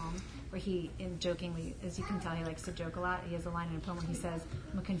in a poem where he, jokingly, as you can tell, he likes to joke a lot. He has a line in a poem where he says,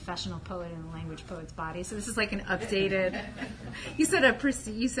 "I'm a confessional poet in a language poet's body." So this is like an updated. You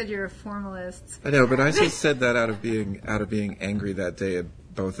said you're a formalist. I know, but I just said that out of being angry that day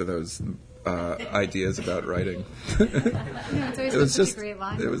at both of those ideas about writing. It was just a great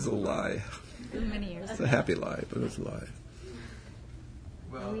line. It was a lie. Many years. It's a happy lie, but it was a lie.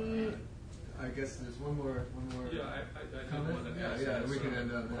 Well, I guess there's one more. Yeah, I did want to ask we can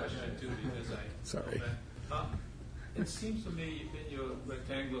end on that question too, because Sorry. It seems to me in your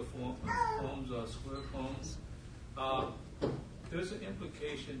rectangular poems or square poems, there's an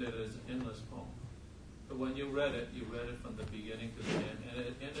implication that it's an endless poem. But when you read it from the beginning to the end, and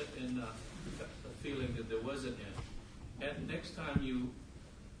it ended in the feeling that there was an end. And next time you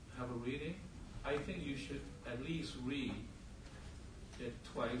have a reading, I think you should at least read it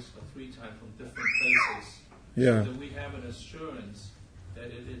twice or 3 times from different places, so that we have an assurance that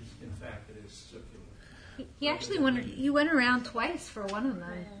it is, in fact, it is circular. He actually went around twice for one of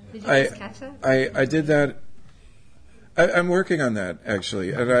them. Did you just catch that? I did that. I'm working on that,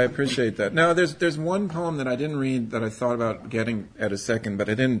 actually, and I appreciate that. Now, there's one poem that I didn't read that I thought about getting at a second, but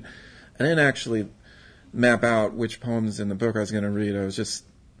I didn't actually map out which poems in the book I was going to read. I was just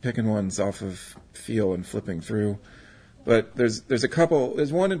picking ones off of feel and flipping through. But there's a couple.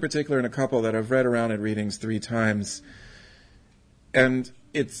 There's one in particular and a couple that I've read around at readings 3 times, and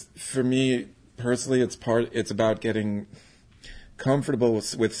it's, for me personally, it's about getting comfortable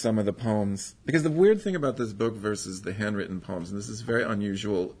with some of the poems, because the weird thing about this book versus the handwritten poems, and this is very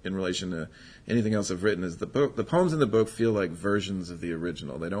unusual in relation to anything else I've written, is the poems in the book feel like versions of the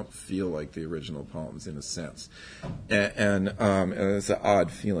original. They don't feel like the original poems in a sense, and it's an odd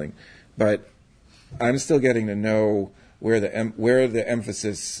feeling. But I'm still getting to know where the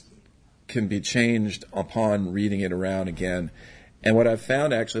emphasis can be changed upon reading it around again. And what I've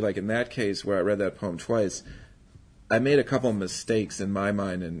found, actually, like in that case where I read that poem twice, I made a couple of mistakes in my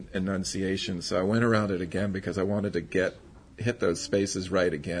mind in enunciation, so I went around it again because I wanted to hit those spaces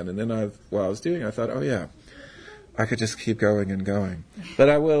right again. And then while I was doing it, I thought, oh yeah, I could just keep going and going. But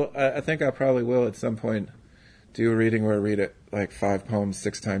I think I probably will at some point do a reading where I read it like 5 poems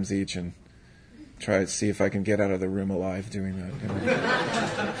 6 times each and try to see if I can get out of the room alive doing that.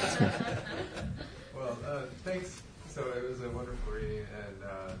 Well, thanks. So it was a wonderful reading, and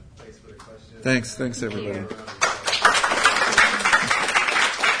thanks for the questions. Thanks everybody.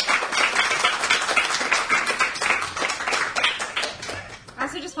 I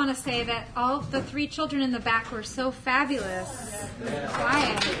also just want to say that all of the 3 children in the back were so fabulous.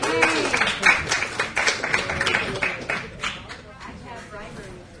 Quiet. Yay.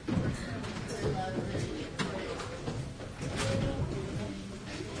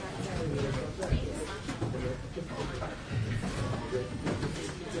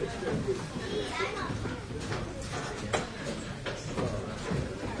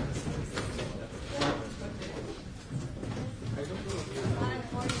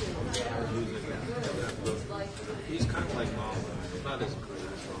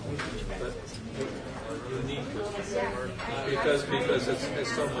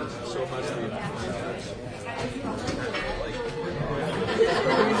 there's so much we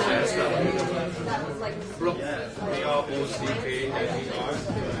Brooke, B-R-O-C-K-N-E-R.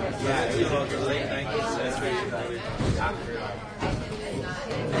 Yeah, the late 19th century.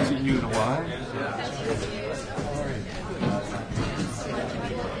 Is it you and why?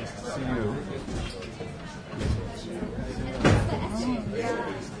 See you.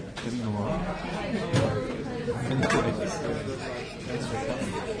 Getting along.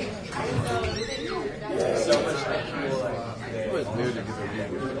 So much like cool, It was weird to get a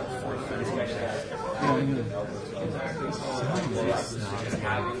video.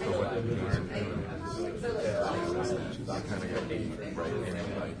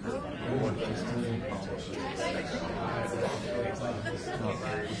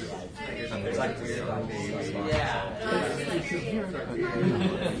 it's like weird, like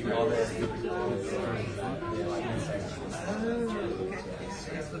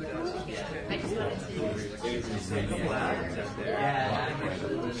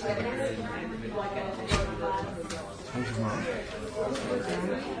How's your mom?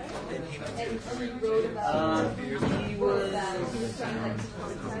 he was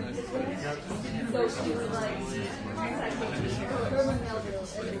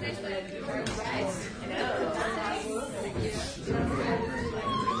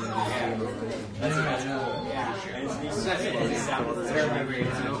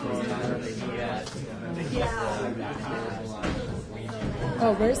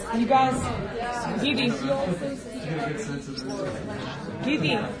Oh, where's you guys? Didi. Didi,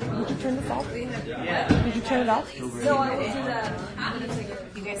 did you turn this off? Yeah. Did you turn it off? No, I will do that.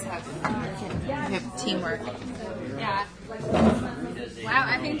 You guys have teamwork. Yeah. Wow,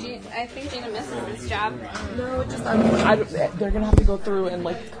 I think Gina misses this job. No, just they're gonna have to go through and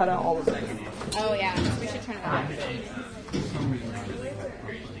like cut out all of it. Oh yeah, we should turn it off.